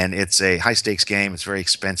money. And it's a high stakes game. It's very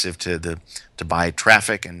expensive to buy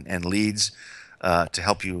traffic and leads to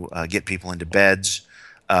help you get people into beds.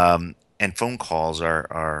 And phone calls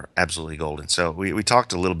are absolutely golden. So we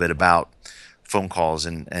talked a little bit about phone calls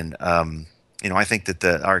and you know, I think that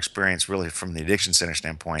our experience really from the addiction center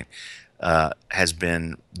standpoint has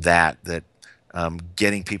been that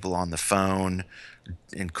getting people on the phone,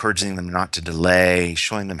 encouraging them not to delay,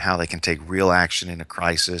 showing them how they can take real action in a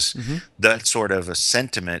crisis, that sort of a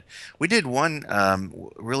sentiment. We did one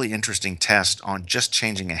really interesting test on just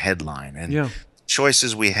changing a headline, and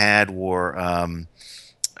choices we had were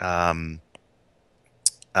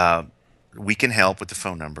we can help with the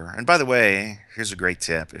phone number. And by the way, here's a great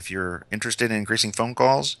tip. If you're interested in increasing phone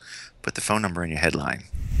calls, put the phone number in your headline.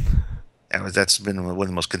 That's been one of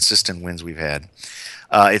the most consistent wins we've had.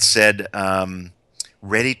 It said,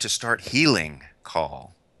 ready to start healing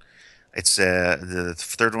call. It's the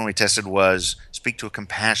third one we tested was speak to a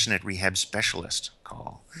compassionate rehab specialist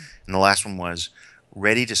call. And the last one was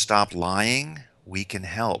ready to stop lying, we can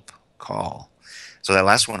help call. So that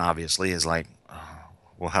last one obviously is like, oh,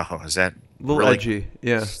 wow, is that A little really edgy,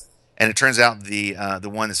 yeah. And it turns out the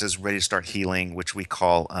one that says ready to start healing, which we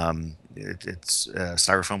call it's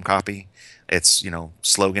styrofoam copy. It's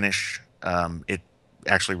sloganish. It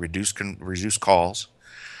actually reduced calls.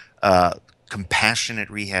 compassionate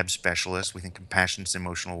rehab specialist. We think compassion's an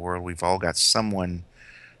emotional world. We've all got someone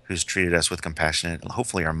who's treated us with compassion,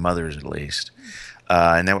 hopefully our mothers at least.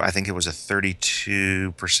 And then I think it was a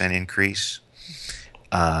 32% increase.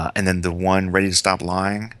 And then the one ready to stop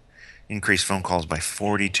lying increased phone calls by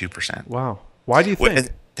 42%. Wow. Why do you think?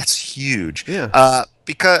 That's huge. Yeah.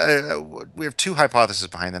 Because we have two hypotheses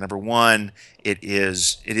behind that. Number one, it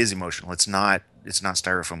is emotional. It's not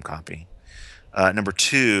styrofoam copy. Number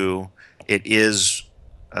two, it is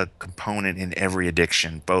a component in every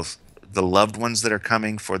addiction, both the loved ones that are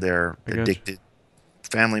coming for their addicted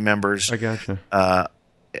family members. I gotcha.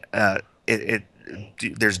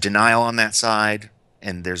 There's denial on that side,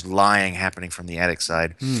 and there's lying happening from the addict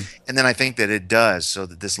side. And then I think that it does, so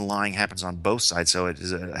that this lying happens on both sides. So it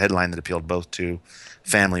is a headline that appealed both to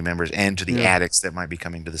family members and to the addicts that might be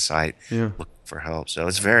coming to the site looking for help. So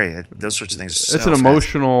it's those sorts of things. It's an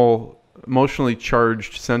emotionally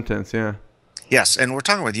charged sentence. Yeah. Yes, and we're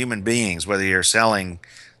talking with human beings. Whether you're selling,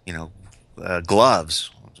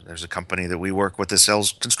 gloves. There's a company that we work with that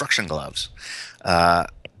sells construction gloves.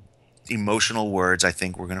 Emotional words, I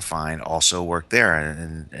think we're going to find also work there.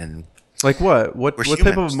 And like what? What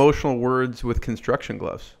type of emotional words with construction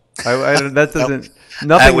gloves? That doesn't.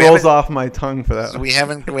 Nothing rolls off my tongue for that. We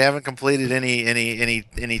haven't completed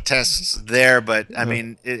any tests there, but I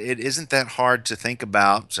mean, it isn't that hard to think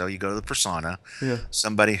about. So you go to the persona,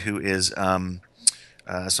 somebody who is in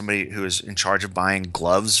charge of buying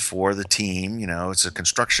gloves for the team. It's a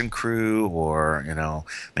construction crew, or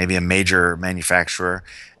maybe a major manufacturer.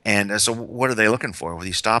 And so what are they looking for? Well,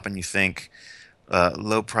 you stop and you think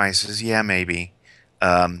low prices, yeah, maybe,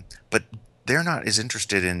 but they're not as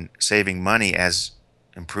interested in saving money as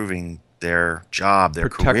improving their job, their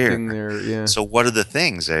career. So what are the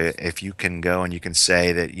things? If you can go and you can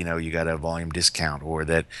say that you got a volume discount, or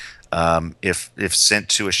that if sent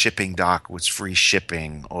to a shipping dock was free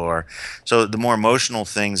shipping, or so the more emotional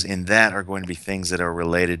things in that are going to be things that are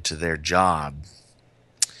related to their job.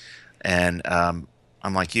 And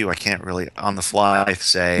I'm like you, I can't really on the fly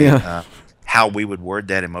say how we would word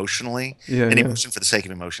that emotionally. Emotion for the sake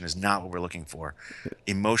of emotion is not what we're looking for.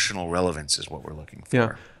 Emotional relevance is what we're looking for.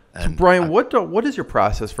 Yeah. So Brian, what is your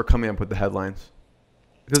process for coming up with the headlines?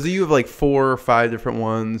 Because you have like 4 or 5 different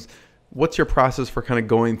ones. What's your process for kind of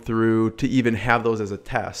going through to even have those as a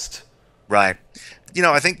test? Right.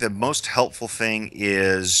 I think the most helpful thing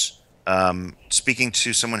is speaking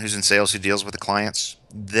to someone who's in sales who deals with the clients.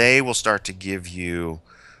 They will start to give you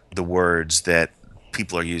the words that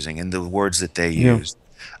people are using and the words that they use.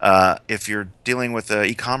 If you're dealing with an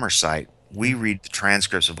e-commerce site, we read the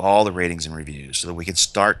transcripts of all the ratings and reviews so that we can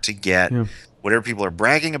start to get whatever people are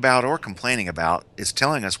bragging about or complaining about. It's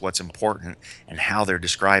telling us what's important and how they're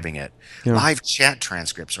describing it. Live chat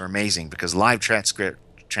transcripts are amazing, because live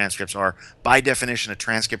transcripts are by definition a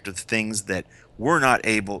transcript of things that were not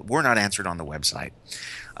answered on the website.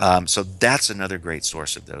 So that's another great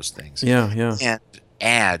source of those things. And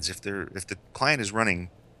ads, if the client is running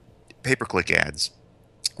pay-per-click ads,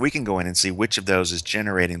 we can go in and see which of those is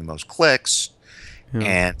generating the most clicks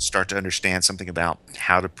and start to understand something about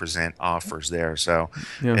how to present offers there. So,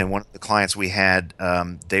 and one of the clients we had,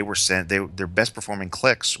 their best performing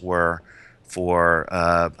clicks were for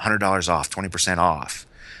 $100 off, 20% off.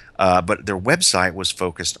 But their website was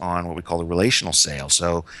focused on what we call a relational sale.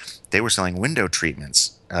 So they were selling window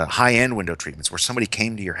treatments, high-end window treatments, where somebody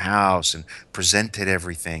came to your house and presented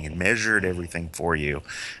everything and measured everything for you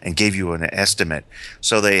and gave you an estimate.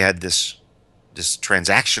 So they had this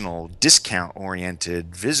transactional,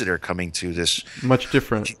 discount-oriented visitor coming to this much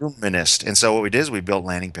different humanist. And so what we did is we built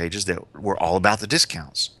landing pages that were all about the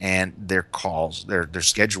discounts, and their calls, their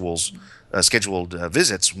schedules, scheduled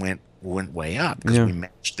visits went way up, because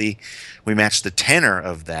we matched the tenor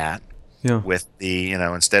of that with the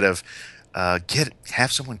instead of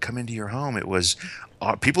have someone come into your home, it was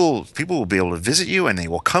people will be able to visit you and they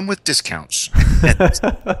will come with discounts.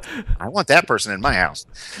 I want that person in my house.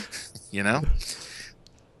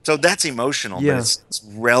 So that's emotional, but it's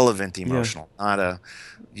relevant emotional, not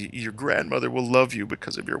your grandmother will love you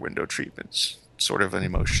because of your window treatments sort of an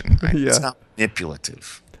emotion. Right? It's not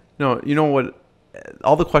manipulative. No, you know what?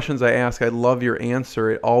 All the questions I ask, I love your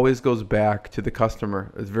answer. It always goes back to the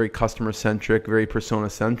customer. It's very customer centric, very persona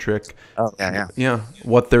centric. Oh, yeah.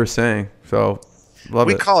 What they're saying. So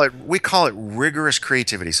we call it rigorous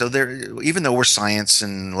creativity. So even though we're science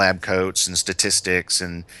and lab coats and statistics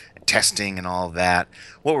and testing and all of that,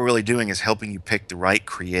 what we're really doing is helping you pick the right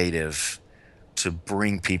creative to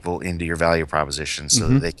bring people into your value proposition so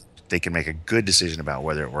that they can they can make a good decision about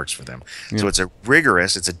whether it works for them. Yeah. So it's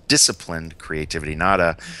a disciplined creativity, not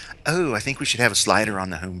a, oh, I think we should have a slider on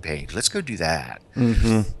the homepage. Let's go do that.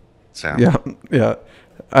 Mm-hmm. So yeah.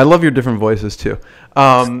 I love your different voices too.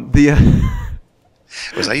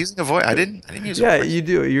 Was I using a voice? I didn't use a voice. Yeah, you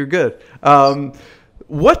do. You're good.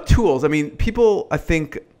 What tools? I mean, people, I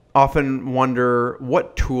think, often wonder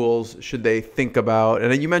what tools should they think about.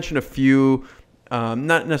 And you mentioned a few,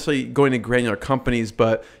 not necessarily going to granular companies,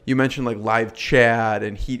 but you mentioned like live chat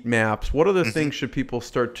and heat maps. What other things should people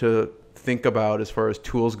start to think about as far as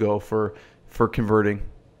tools go for converting?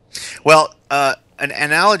 Well, an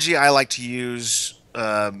analogy I like to use,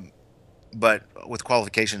 but with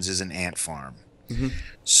qualifications, is an ant farm. Mm-hmm.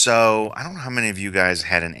 So I don't know how many of you guys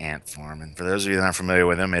had an ant farm, and for those of you that aren't familiar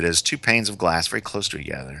with them, it is two panes of glass very close to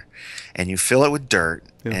together, and you fill it with dirt,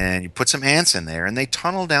 and you put some ants in there, and they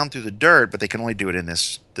tunnel down through the dirt, but they can only do it in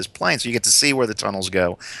this plane. So you get to see where the tunnels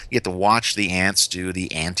go. You get to watch the ants do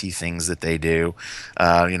the anty things that they do,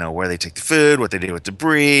 where they take the food, what they do with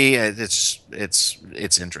debris.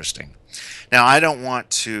 It's interesting. Now, I don't want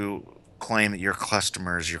to claim that your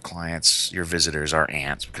customers, your clients, your visitors are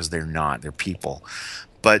ants, because they're not. They're people.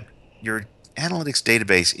 But your analytics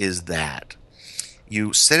database is that.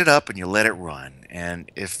 You set it up and you let it run.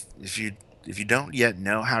 And if you don't yet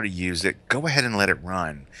know how to use it, go ahead and let it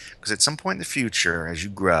run. Because at some point in the future, as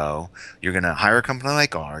you grow, you're going to hire a company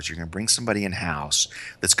like ours. You're going to bring somebody in-house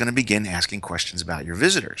that's going to begin asking questions about your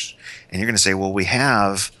visitors. And you're going to say, well, we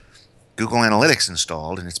have Google Analytics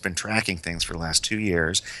installed, and it's been tracking things for the last 2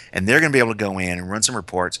 years, and they're going to be able to go in and run some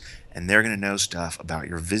reports, and they're going to know stuff about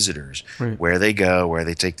your visitors, where they go, where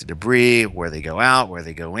they take the debris, where they go out, where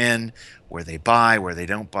they go in, where they buy, where they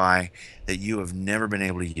don't buy, that you have never been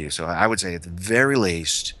able to use. So I would say at the very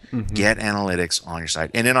least, get analytics on your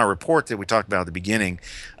site. And in our report that we talked about at the beginning,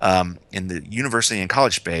 in the university and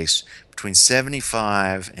college space, between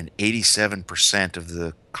 75 and 87% of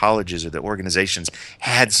the colleges or the organizations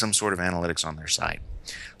had some sort of analytics on their site.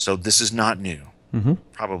 So this is not new,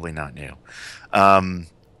 probably not new.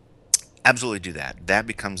 Absolutely do that. That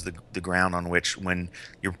becomes the ground on which, when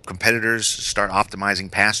your competitors start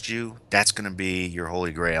optimizing past you, that's going to be your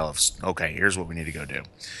holy grail of, okay, here's what we need to go do.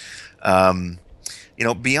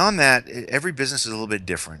 Beyond that, every business is a little bit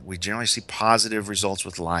different. We generally see positive results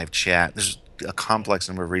with live chat. There's a complex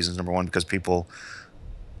number of reasons. Number one, because people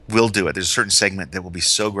will do it. There's a certain segment that will be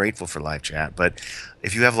so grateful for live chat. But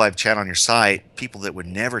if you have live chat on your site, people that would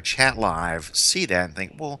never chat live see that and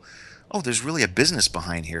think, well, oh, there's really a business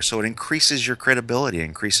behind here. So it increases your credibility,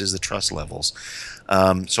 increases the trust levels.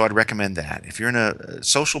 So I'd recommend that. If you're in a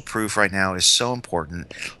social proof right now is so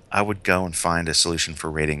important, I would go and find a solution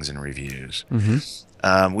for ratings and reviews.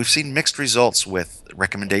 We've seen mixed results with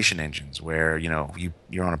recommendation engines where,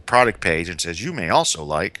 you're on a product page and it says you may also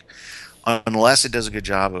like, unless it does a good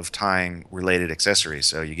job of tying related accessories.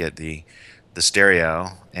 So you get the stereo,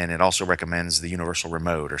 and it also recommends the universal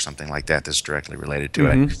remote or something like that that's directly related to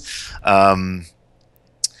it.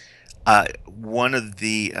 One of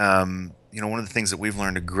the things that we've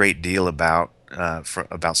learned a great deal about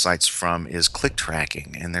sites from is click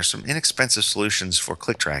tracking, and there's some inexpensive solutions for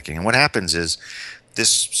click tracking. And what happens is this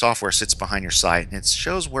software sits behind your site, and it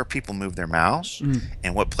shows where people move their mouse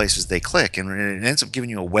and what places they click, and it ends up giving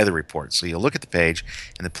you a weather report. So you'll look at the page,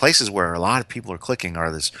 and the places where a lot of people are clicking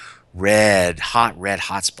are this red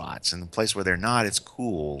hot spots, and the place where they're not, it's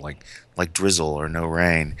cool, like drizzle or no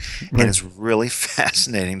rain. And it's really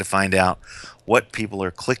fascinating to find out what people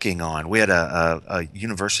are clicking on. We had a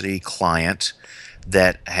university client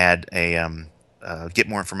that had a get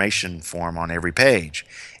more information form on every page,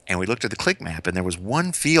 and we looked at the click map, and there was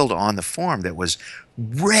one field on the form that was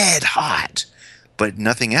red hot, but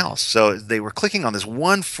nothing else. So they were clicking on this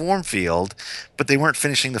one form field, but they weren't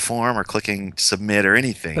finishing the form or clicking submit or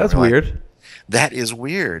anything. That's weird. That is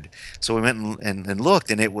weird. So we went and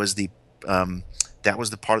looked, and it was that was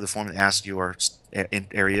the part of the form that asked your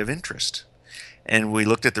area of interest. And we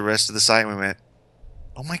looked at the rest of the site, and we went,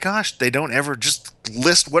 oh my gosh, they don't ever just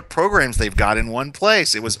list what programs they've got in one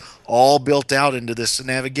place. It was all built out into this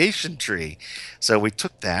navigation tree. So we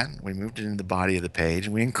took that, we moved it into the body of the page,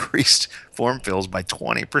 and we increased form fills by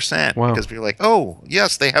 20%. Wow. Because we were like, oh,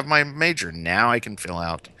 yes, they have my major. Now I can fill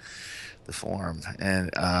out the form.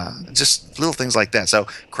 And just little things like that. So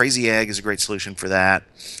Crazy Egg is a great solution for that.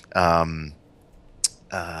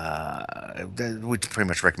 We'd pretty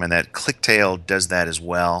much recommend that. ClickTail does that as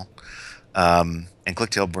well. And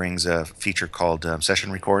ClickTail brings a feature called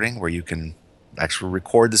session recording, where you can actually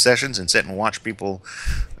record the sessions and sit and watch people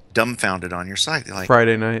dumbfounded on your site. They're like,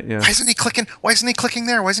 Friday night, yeah. Why isn't he clicking? Why isn't he clicking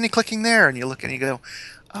there? Why isn't he clicking there? And you look and you go,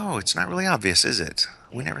 oh, it's not really obvious, is it?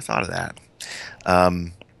 We never thought of that.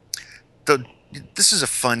 Um, the, this is a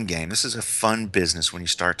fun game. This is a fun business when you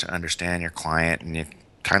start to understand your client and you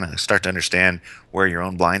kind of start to understand where your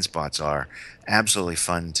own blind spots are. Absolutely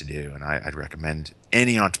fun to do, and I'd recommend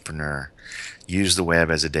any entrepreneur use the web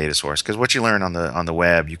as a data source, because what you learn on the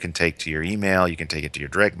web you can take to your email, you can take it to your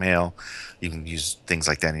direct mail, you can use things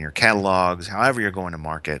like that in your catalogs. However you're going to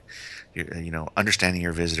market, understanding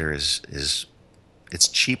your visitor is it's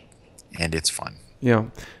cheap and it's fun. Yeah.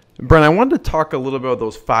 Brent, I wanted to talk a little bit about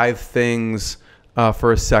those 5 things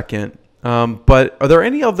for a second. But are there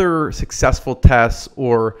any other successful tests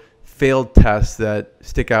or failed tests that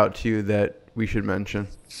stick out to you that we should mention?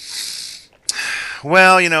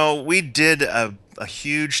 Well, we did a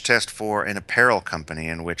huge test for an apparel company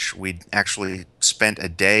in which we actually spent a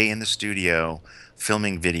day in the studio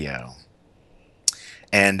filming video.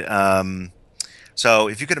 And so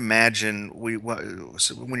if you could imagine,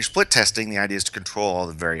 so when you're split testing, the idea is to control all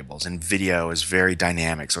the variables, and video is very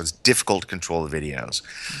dynamic, so it's difficult to control the videos.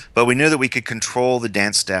 But we knew that we could control the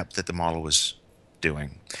dance step that the model was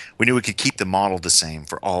doing. We knew we could keep the model the same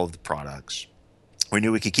for all of the products. We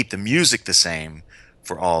knew we could keep the music the same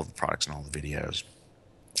for all of the products and all the videos.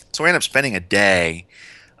 So we ended up spending a day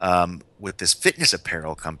with this fitness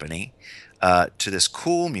apparel company to this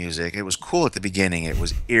cool music. It was cool at the beginning. It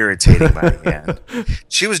was irritating by the end.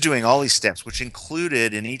 She was doing all these steps, which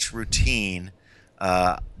included in each routine,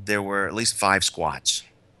 there were at least 5 squats.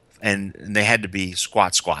 And they had to be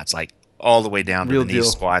squats, like all the way down to Real the knee deal.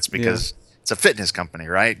 squats, because it's a fitness company,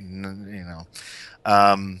 right?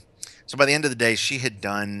 So by the end of the day, she had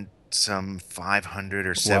done some 500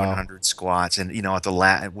 or 700 squats, and at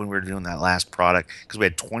the when we were doing that last product, because we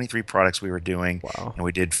had 23 products we were doing, and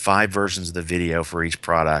we did 5 versions of the video for each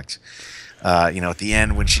product. At the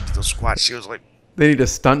end when she did those squats, she was like, they need a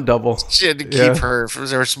stunt double. She had to keep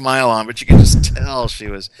her smile on, but you could just tell she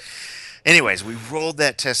was. Anyways, we rolled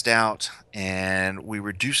that test out, and we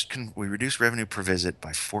reduced revenue per visit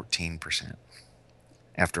by 14%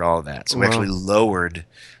 after all of that. So we actually lowered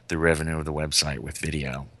the revenue of the website with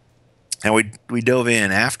video. And we dove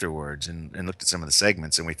in afterwards and looked at some of the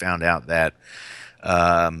segments, and we found out that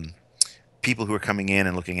people who are coming in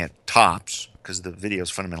and looking at tops, because the video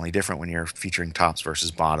is fundamentally different when you're featuring tops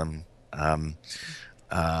versus bottom, on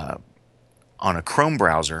a Chrome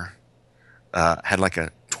browser, had like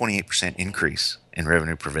a 28% increase in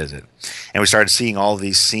revenue per visit. And we started seeing all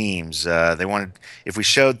these seams. They wanted, if we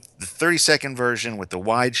showed the 30-second version with the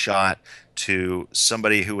wide shot to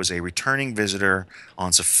somebody who was a returning visitor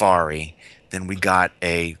on Safari, then we got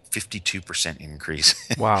a 52%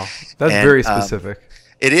 increase. Wow. That's very specific.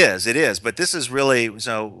 It is. But this is really,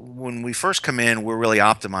 so when we first come in, we're really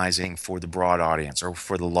optimizing for the broad audience or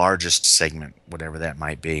for the largest segment, whatever that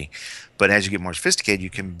might be. But as you get more sophisticated,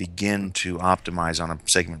 you can begin to optimize on a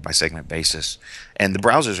segment by segment basis. And the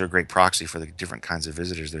browsers are a great proxy for the different kinds of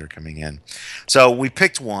visitors that are coming in. So we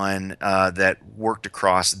picked one that worked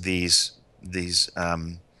across these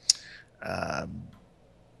different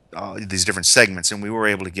segments, and we were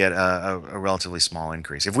able to get a relatively small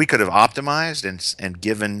increase. If we could have optimized and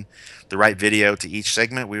given the right video to each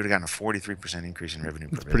segment, we would have gotten a 43% increase in revenue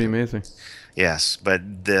per visit. That's pretty amazing. Yes,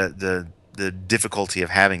 but the difficulty of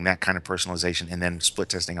having that kind of personalization and then split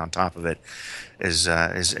testing on top of it is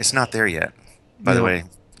it's not there yet. By the way,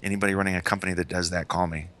 anybody running a company that does that, call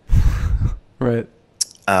me. Right.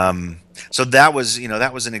 So that was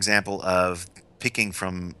an example of picking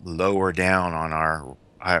from lower down on our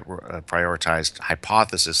prioritized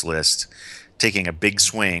hypothesis list, taking a big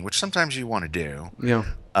swing, which sometimes you want to do,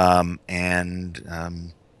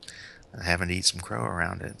 and having to eat some crow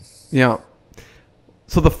around it. Yeah.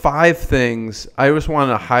 So the 5 things, I just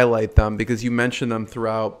want to highlight them because you mentioned them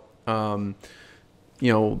throughout, the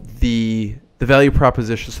value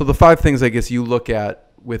proposition. So the 5 things I guess you look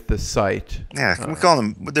at with the site. Yeah, we call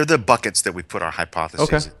them, they're the buckets that we put our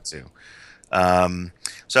hypotheses into.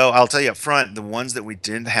 So I'll tell you up front, the ones that we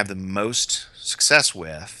didn't have the most success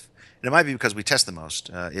with, and it might be because we test the most,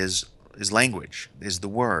 is language, is the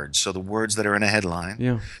words. So the words that are in a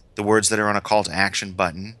headline, the words that are on a call to action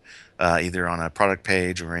button, either on a product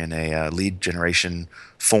page or in a lead generation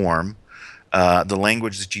form, the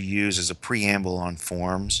language that you use as a preamble on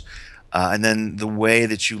forms, and then the way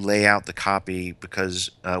that you lay out the copy,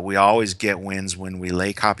 because we always get wins when we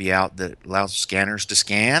lay copy out that allows scanners to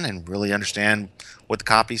scan and really understand what the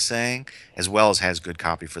copy's saying, as well as has good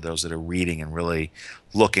copy for those that are reading and really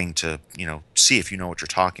looking to see if you know what you're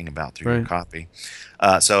talking about through your copy.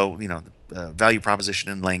 Value proposition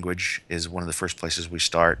and language is one of the first places we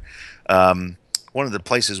start. one of the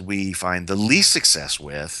places we find the least success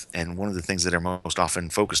with, and one of the things that are most often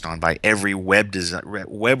focused on by every web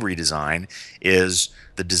redesign, is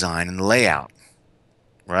the design and the layout,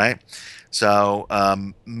 right? So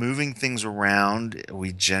moving things around,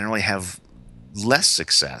 we generally have less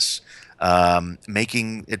success.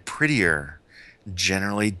 Making it prettier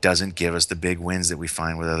generally doesn't give us the big wins that we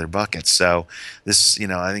find with other buckets. So this,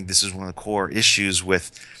 I think this is one of the core issues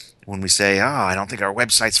with when we say, "Oh, I don't think our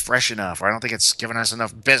website's fresh enough, or I don't think it's giving us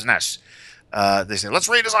enough business." They say, "Let's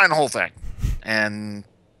redesign the whole thing," and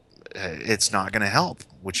it's not going to help.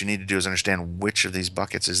 What you need to do is understand which of these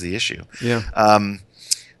buckets is the issue. Yeah.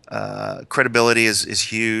 Credibility is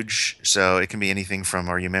huge. So it can be anything from,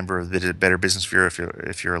 are you a member of the Better Business Bureau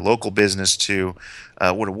if you're a local business, to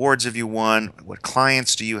what awards have you won, what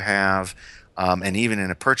clients do you have, and even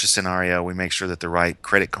in a purchase scenario, we make sure that the right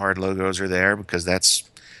credit card logos are there, because that's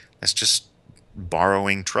just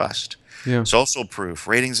borrowing trust. Yeah. Social proof,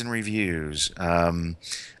 ratings and reviews, and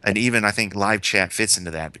even I think live chat fits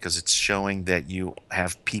into that, because it's showing that you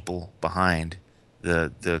have people behind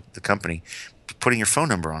the company. Putting your phone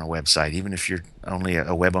number on a website, even if you're only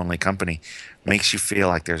a web-only company, makes you feel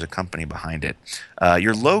like there's a company behind it.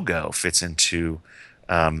 Your logo fits into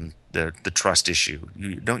the trust issue.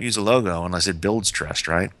 You don't use a logo unless it builds trust,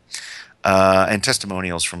 right? And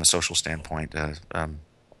testimonials from a social standpoint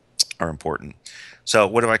are important. So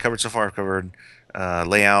what have I covered so far? I've covered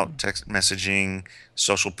layout, text messaging,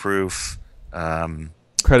 social proof,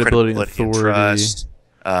 Credibility and authority, trust,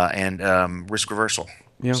 and risk reversal.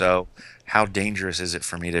 Yeah. So how dangerous is it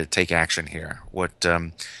for me to take action here? What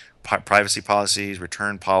privacy policies,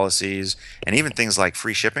 return policies, and even things like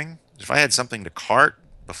free shipping. If I had something to cart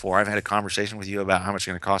before I've had a conversation with you about how much it's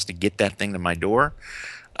going to cost to get that thing to my door,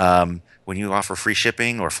 when you offer free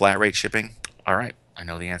shipping or flat rate shipping, all right, I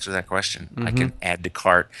know the answer to that question. I can add to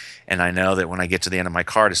cart, and I know that when I get to the end of my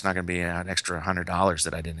cart, it's not going to be an extra $100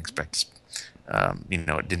 that I didn't expect.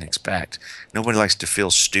 It didn't expect. Nobody likes to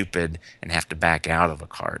feel stupid and have to back out of a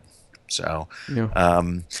cart. So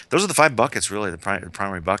those are the 5 buckets, really, the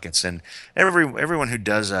primary buckets. And everyone who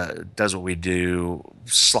does what we do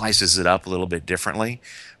slices it up a little bit differently.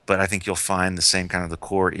 But I think you'll find the same kind of the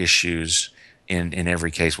core issues in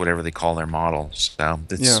every case, whatever they call their model. So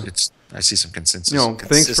I see some consensus.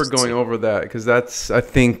 Thanks for going over that, because I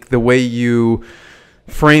think the way you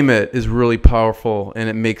frame it is really powerful, and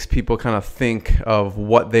it makes people kind of think of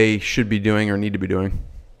what they should be doing or need to be doing.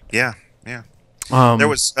 Yeah. There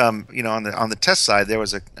was, on the test side, there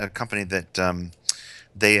was a company that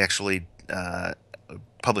they actually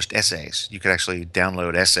published essays. You could actually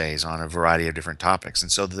download essays on a variety of different topics,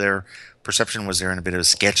 and so their perception was they're in a bit of a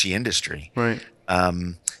sketchy industry. Right.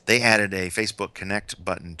 They added a Facebook Connect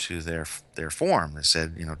button to their form that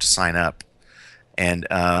said, to sign up, and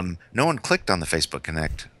no one clicked on the Facebook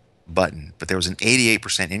Connect button, but there was an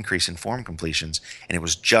 88% increase in form completions, and it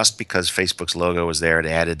was just because Facebook's logo was there. It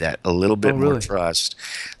added that a little bit more trust.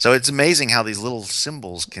 So it's amazing how these little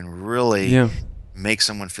symbols can really make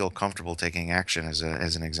someone feel comfortable taking action, as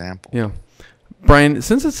an example. Yeah. Brian,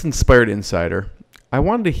 since it's Inspired Insider, I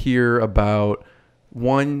wanted to hear about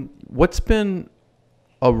what's been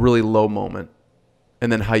a really low moment,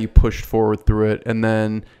 and then how you pushed forward through it, and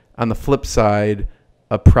then on the flip side,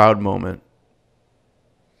 a proud moment.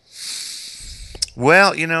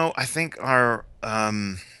 Well, I think our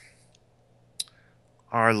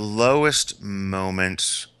lowest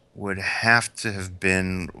moment would have to have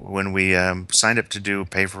been when we signed up to do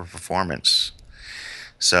pay for performance.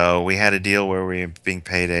 So we had a deal where we were being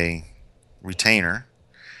paid a retainer,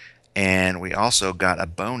 and we also got a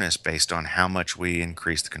bonus based on how much we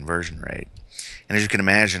increased the conversion rate. And as you can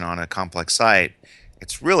imagine, on a complex site,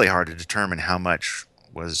 it's really hard to determine how much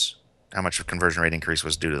of conversion rate increase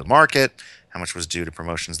was due to the market, how much was due to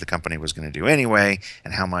promotions the company was going to do anyway,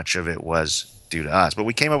 and how much of it was due to us. But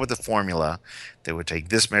we came up with a formula that would take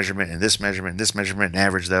this measurement and this measurement and this measurement and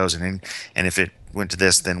average those, and if it went to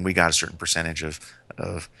this, then we got a certain percentage of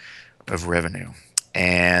revenue.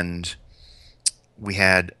 And we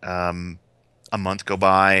had a month go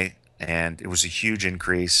by, and it was a huge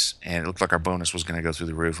increase, and it looked like our bonus was going to go through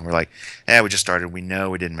the roof. And we're like, we just started. We know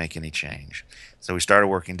we didn't make any change. So we started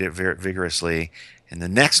working vigorously. And the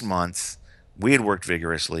next month, we had worked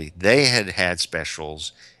vigorously. They had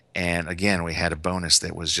specials. And again, we had a bonus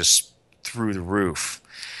that was just through the roof.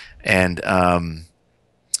 And,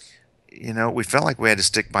 we felt like we had to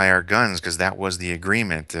stick by our guns, because that was the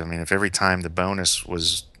agreement. I mean, if every time the bonus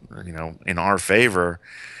was, in our favor,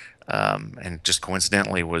 and just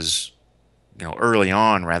coincidentally was, early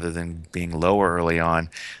on rather than being lower early on,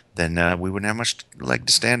 then we wouldn't have much leg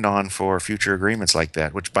to stand on for future agreements like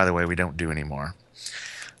that, which, by the way, we don't do anymore.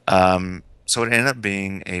 So it ended up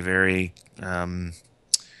being a very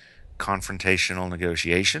confrontational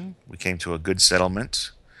negotiation. We came to a good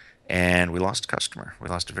settlement, and we lost a customer. We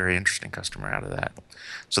lost a very interesting customer out of that.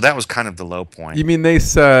 So that was kind of the low point. You mean they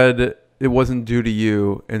said it wasn't due to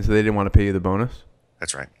you, and so they didn't want to pay you the bonus?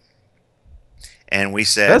 That's right. And we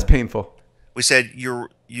said That's painful. we said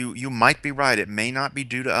you might be right. It may not be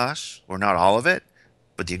due to us, or not all of it,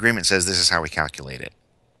 but the agreement says this is how we calculate it.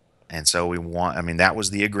 And so that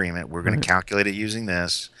was the agreement. We're going to calculate it using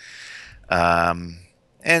this. And,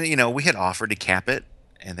 we had offered to cap it.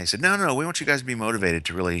 And they said, no, we want you guys to be motivated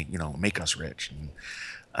to really, make us rich.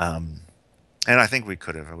 And I think we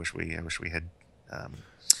could have. I wish we had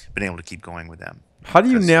been able to keep going with them. How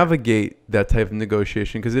do you navigate that type of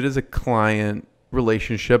negotiation? Because it is a client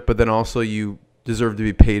relationship, but then also you deserve to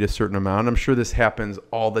be paid a certain amount. I'm sure this happens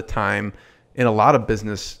all the time in a lot of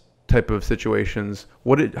business type of situations.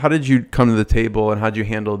 How did you come to the table, and how did you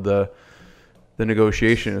handle the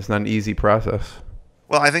negotiation? It's not an easy process.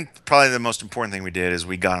 Well, I think probably the most important thing we did is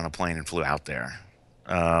we got on a plane and flew out there.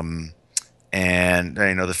 And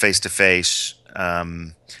the face-to-face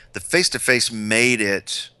made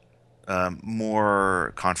it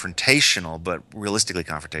more confrontational, but realistically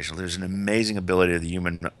confrontational. There's an amazing ability of the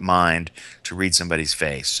human mind to read somebody's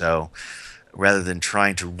face. So rather than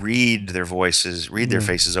trying to read their faces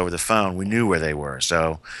over the phone, we knew where they were.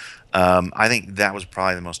 So I think that was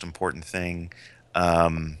probably the most important thing.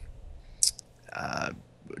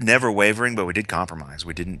 Never wavering, but we did compromise.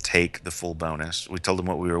 We didn't take the full bonus. We told them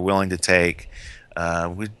what we were willing to take.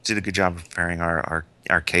 We did a good job of preparing our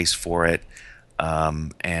case for it. I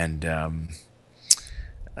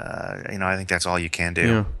think that's all you can do.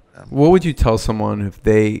 Yeah. What would you tell someone if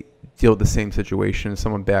they deal with the same situation,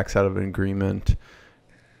 someone backs out of an agreement?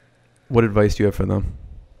 What advice do you have for them?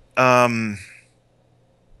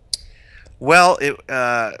 Well,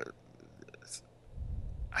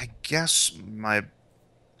 I guess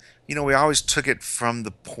we always took it from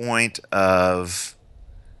the point of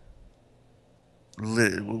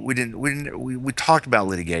we talked about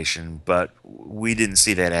litigation, but we didn't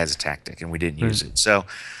see that as a tactic, and we didn't use it. So,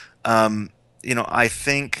 I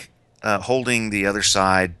think holding the other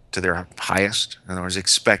side to their highest, in other words,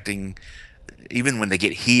 expecting, even when they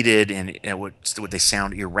get heated and what they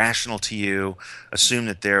sound irrational to you, assume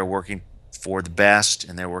that they're working for the best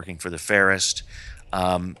and they're working for the fairest.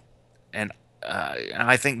 And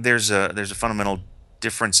I think there's a fundamental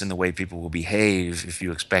difference in the way people will behave if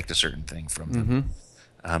you expect a certain thing from them,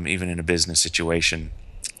 even in a business situation.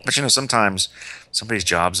 But sometimes somebody's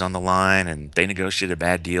job's on the line and they negotiate a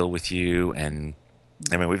bad deal with you. And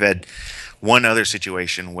we've had one other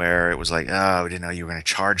situation where it was like, oh, we didn't know you were going to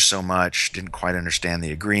charge so much, didn't quite understand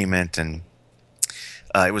the agreement, and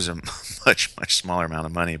it was a much smaller amount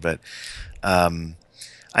of money. But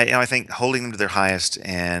I think holding them to their highest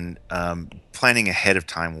and planning ahead of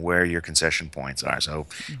time where your concession points are. So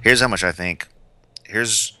here's how much I think.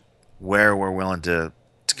 Here's where we're willing to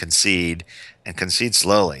concede, and concede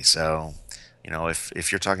slowly. So,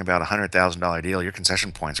 if you're talking about $100,000 deal, your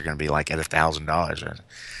concession points are going to be like at $1,000.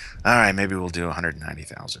 All right, maybe we'll do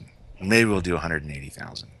 190,000. Maybe we'll do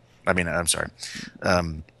 180,000. I'm sorry.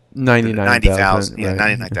 99,000. Yeah,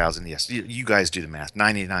 99,000. Yes, you guys do the math.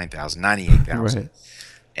 99,000, 98,000. Right.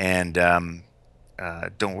 And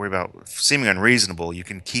don't worry about seeming unreasonable. You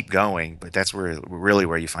can keep going, but that's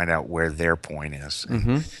where you find out where their point is,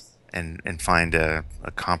 and find a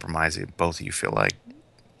compromise that both of you feel like,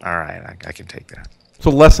 all right, I can take that. So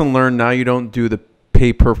lesson learned. Now you don't do the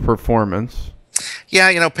pay per performance.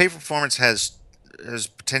 Yeah, pay performance has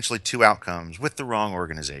potentially two outcomes with the wrong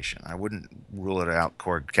organization. I wouldn't rule it out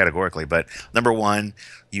categorically, but number one,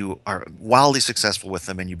 you are wildly successful with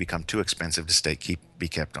them and you become too expensive to be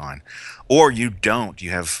kept on. Or you don't. You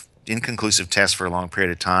have inconclusive tests for a long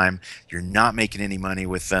period of time. You're not making any money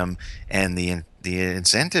with them, and the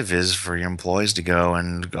incentive is for your employees to go,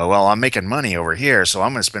 well, I'm making money over here, so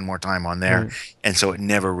I'm going to spend more time on there. And so it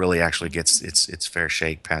never really actually gets its fair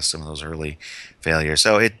shake past some of those early failures.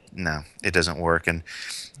 So it doesn't work. And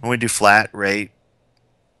when we do flat rate,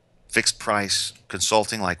 fixed price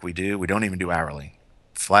consulting like we don't even do hourly.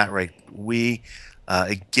 Flat rate,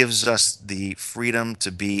 it gives us the freedom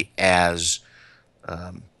to be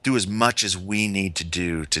do as much as we need to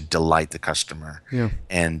do to delight the customer. Yeah.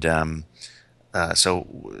 And so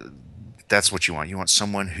that's what you want. You want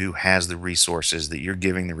someone who has the resources, that you're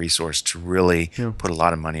giving the resource to really put a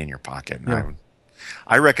lot of money in your pocket. And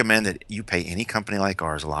I recommend that you pay any company like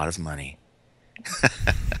ours a lot of money.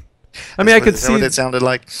 I mean, I could see what it sounded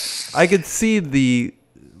like. I could see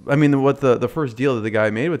I mean, what the first deal that the guy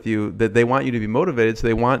made with you, that they want you to be motivated, so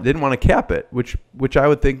didn't want to cap it, which I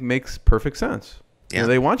would think makes perfect sense. Yeah. You know,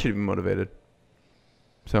 they want you to be motivated.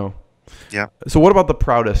 So, yeah. So what about the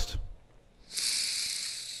proudest?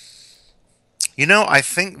 You know, I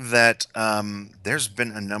think that there's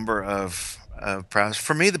been a number of proudest.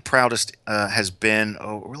 For me, the proudest has been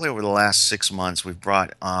really over the last 6 months. We've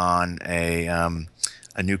brought on a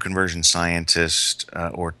new conversion scientist,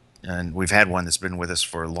 and we've had one that's been with us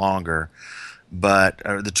for longer. But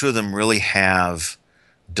the two of them really have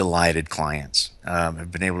delighted clients.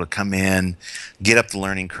 Have been able to come in, get up the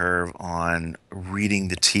learning curve on reading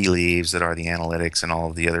the tea leaves that are the analytics and all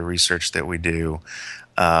of the other research that we do.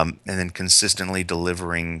 And then consistently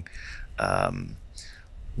delivering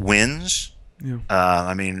wins. Yeah.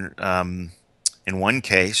 I mean, in one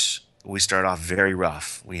case, we started off very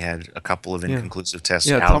rough. We had a couple of inconclusive tests.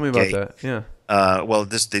 Yeah, tell me about that. Yeah. Well,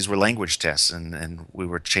 these were language tests, and we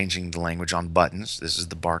were changing the language on buttons. This is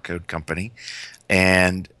the barcode company,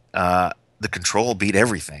 and the control beat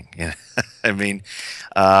everything. Yeah. I mean,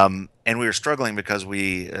 and we were struggling because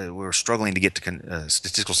we were struggling to get to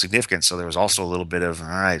statistical significance. So there was also a little bit of, all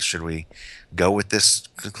right, should we go with this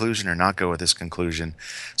conclusion or not go with this conclusion?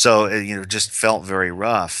 So just felt very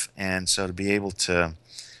rough. And so to be able to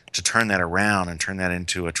turn that around and turn that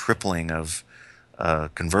into a tripling of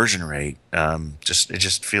conversion rate, it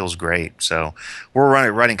just feels great. So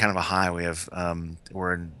we're riding kind of a high. We have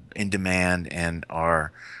we're in demand, and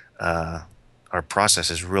our process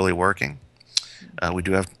is really working. We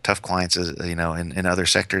do have tough clients, in other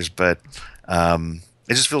sectors, but it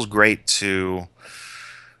just feels great to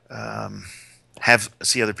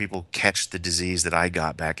see other people catch the disease that I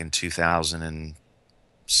got back in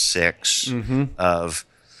 2006 of,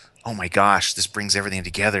 oh my gosh, this brings everything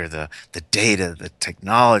together, the data, the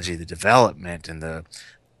technology, the development, and the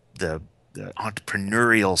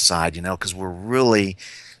entrepreneurial side, because we're really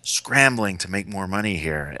scrambling to make more money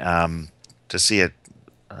here. To see it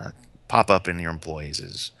pop up in your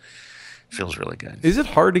employees feels really good. Is it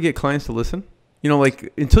hard to get clients to listen?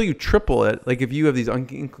 Like until you triple it, like if you have these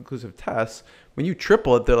inconclusive tests, when you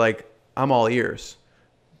triple it, they're like, I'm all ears.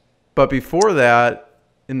 But before that,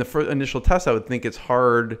 in the first initial test, I would think it's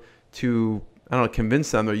hard to,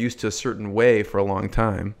 convince them they're used to a certain way for a long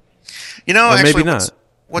time. Or actually, maybe not.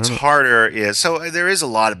 What's harder is, so there is a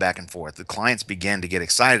lot of back and forth. The clients begin to get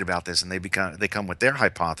excited about this, and they come with their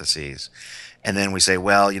hypotheses. And then we say,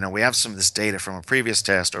 well, we have some of this data from a previous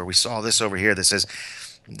test, or we saw this over here that says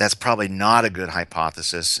that's probably not a good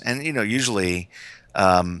hypothesis. And, usually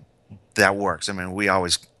that works. I mean,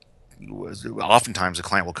 oftentimes a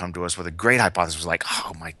client will come to us with a great hypothesis, like,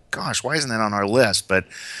 oh my gosh, why isn't that on our list? But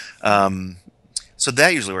so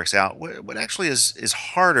that usually works out. What actually is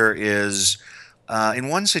harder is, in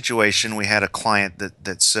one situation, we had a client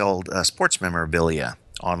that sold sports memorabilia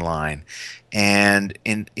online. And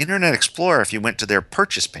in Internet Explorer, if you went to their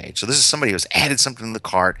purchase page, so this is somebody who's added something to the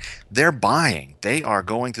cart, they're buying, they are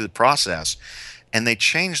going through the process, and they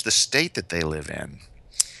changed the state that they live in.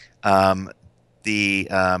 The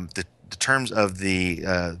terms of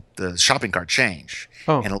the shopping cart change,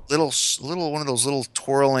 and a little one of those little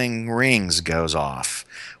twirling rings goes off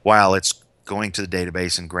while it's going to the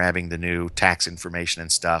database and grabbing the new tax information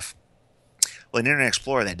and stuff. Well, in Internet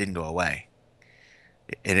Explorer, that didn't go away.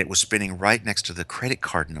 And it was spinning right next to the credit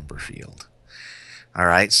card number field. All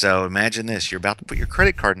right, so imagine this. You're about to put your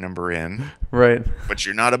credit card number in. Right. But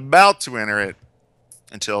you're not about to enter it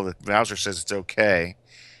until the browser says it's okay,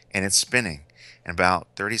 and it's spinning. And about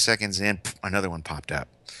 30 seconds in, another one popped up.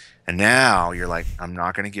 And now you're like, I'm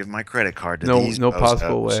not going to give my credit card to these. No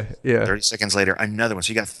possible way. Yeah. 30 seconds later, another one.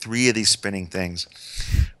 So you got 3 of these spinning things.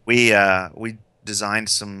 We designed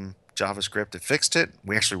some JavaScript that fixed it.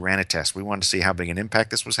 We actually ran a test. We wanted to see how big an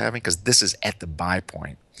impact this was having, because this is at the buy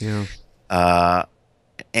point. Yeah.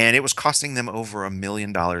 And it was costing them over $1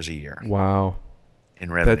 million a year. Wow.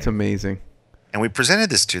 In revenue. That's amazing. And we presented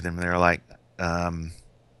this to them, and they were like,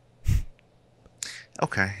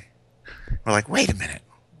 okay. We're like, wait a minute.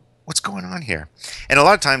 What's going on here? And a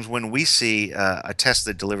lot of times when we see a test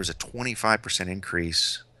that delivers a 25%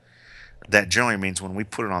 increase, that generally means when we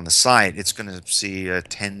put it on the site, it's going to see a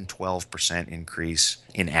 10-12% increase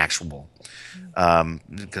in actual,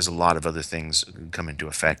 because a lot of other things come into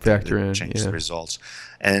effect that change the results.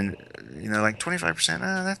 And like 25%,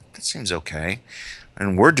 that seems okay.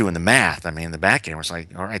 And we're doing the math. I mean, in the back end, it's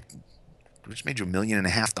like, all right, we just made you $1.5 million.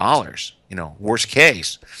 Worst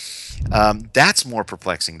case. That's more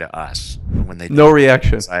perplexing to us when they no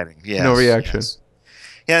reaction. Yes, no reaction. Yes.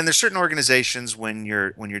 Yeah, and there's certain organizations when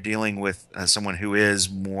you're dealing with someone who is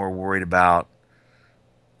more worried about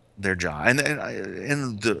their job. And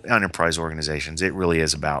in the enterprise organizations, it really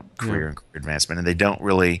is about career and career advancement, and they don't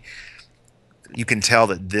really. You can tell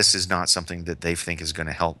that this is not something that they think is going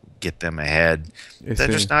to help get them ahead. They're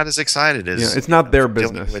just not as excited as it's not their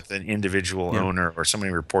dealing business with an individual owner or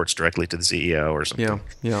somebody who reports directly to the CEO or something.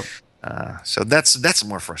 So that's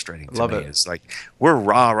more frustrating to me. It's like we're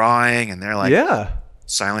rah-rahing and they're like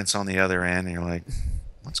silence on the other end, and you're like,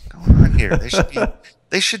 what's going on here?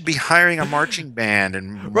 They should be hiring a marching band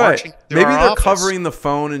and marching through Maybe our they're office. covering the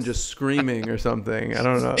phone and just screaming or something. I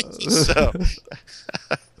don't know. So.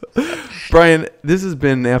 Brian, this has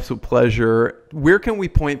been an absolute pleasure. Where can we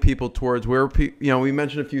point people towards? Where we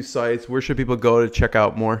mentioned a few sites. Where should people go to check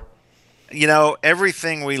out more?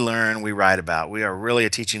 Everything we learn, we write about. We are really a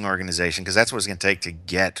teaching organization because that's what it's going to take to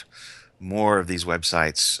get more of these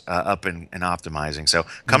websites up and optimizing. So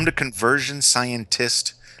come to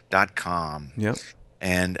ConversionScientist.com. Yep.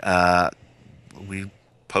 And we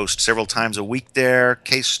post several times a week there,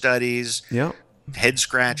 case studies. Yep. Head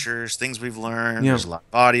scratchers, things we've learned. There's a lot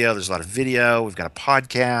of audio. There's a lot of video. We've got a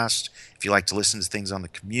podcast if you like to listen to things on the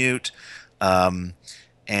commute. We've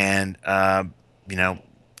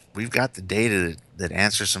got the data that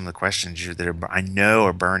answers some of the questions that I know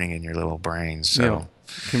are burning in your little brains. So.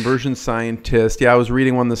 Conversion Scientist. I was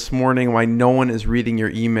reading one this morning. Why no one is reading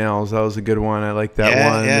your emails. That was a good one. I like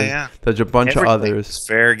that one. There's a bunch of others. It's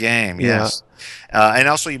fair game. Yes. And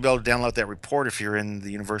also you'll be able to download that report if you're in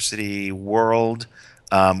the university world.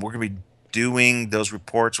 We're going to be doing those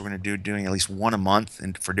reports. We're going to doing at least one a month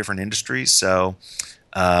for different industries. So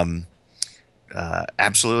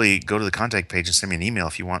absolutely go to the contact page and send me an email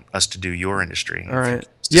if you want us to do your industry. All right.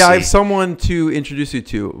 I have someone to introduce you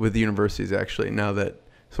to with the universities, actually, now that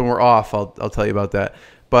when we're off, I'll tell you about that.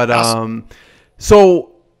 But awesome.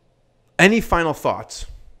 So any final thoughts?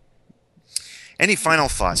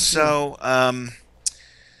 So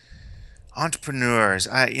entrepreneurs,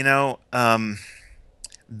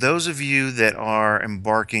 those of you that are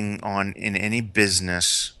embarking in any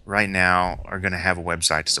business right now are going to have a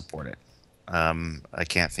website to support it. I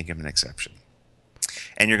can't think of an exception.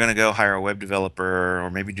 And you're going to go hire a web developer or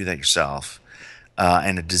maybe do that yourself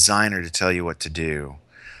and a designer to tell you what to do.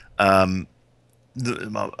 A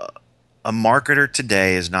marketer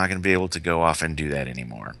today is not going to be able to go off and do that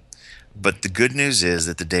anymore. But the good news is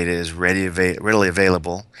that the data is readily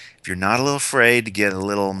available. If you're not a little afraid to get a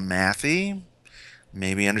little mathy,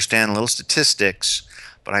 maybe understand a little statistics,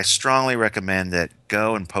 but I strongly recommend that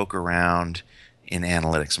go and poke around in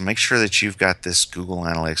analytics. Make sure that you've got this Google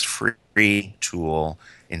Analytics free tool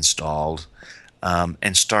installed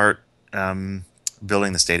and start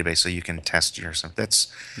building this database so you can test yourself.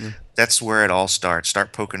 That's where it all starts.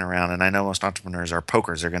 Start poking around. And I know most entrepreneurs are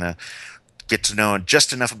pokers. They're going to get to know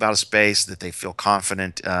just enough about a space that they feel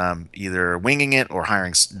confident either winging it or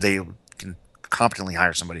they can competently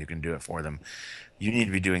hire somebody who can do it for them. You need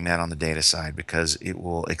to be doing that on the data side because it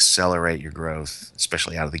will accelerate your growth,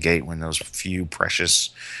 especially out of the gate when those few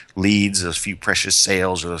precious leads, those few precious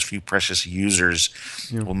sales, or those few precious users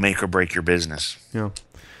will make or break your business. Yeah.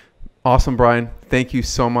 Awesome, Brian. Thank you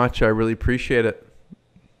so much. I really appreciate it.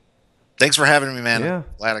 Thanks for having me, man. Yeah.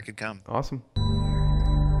 Glad I could come. Awesome.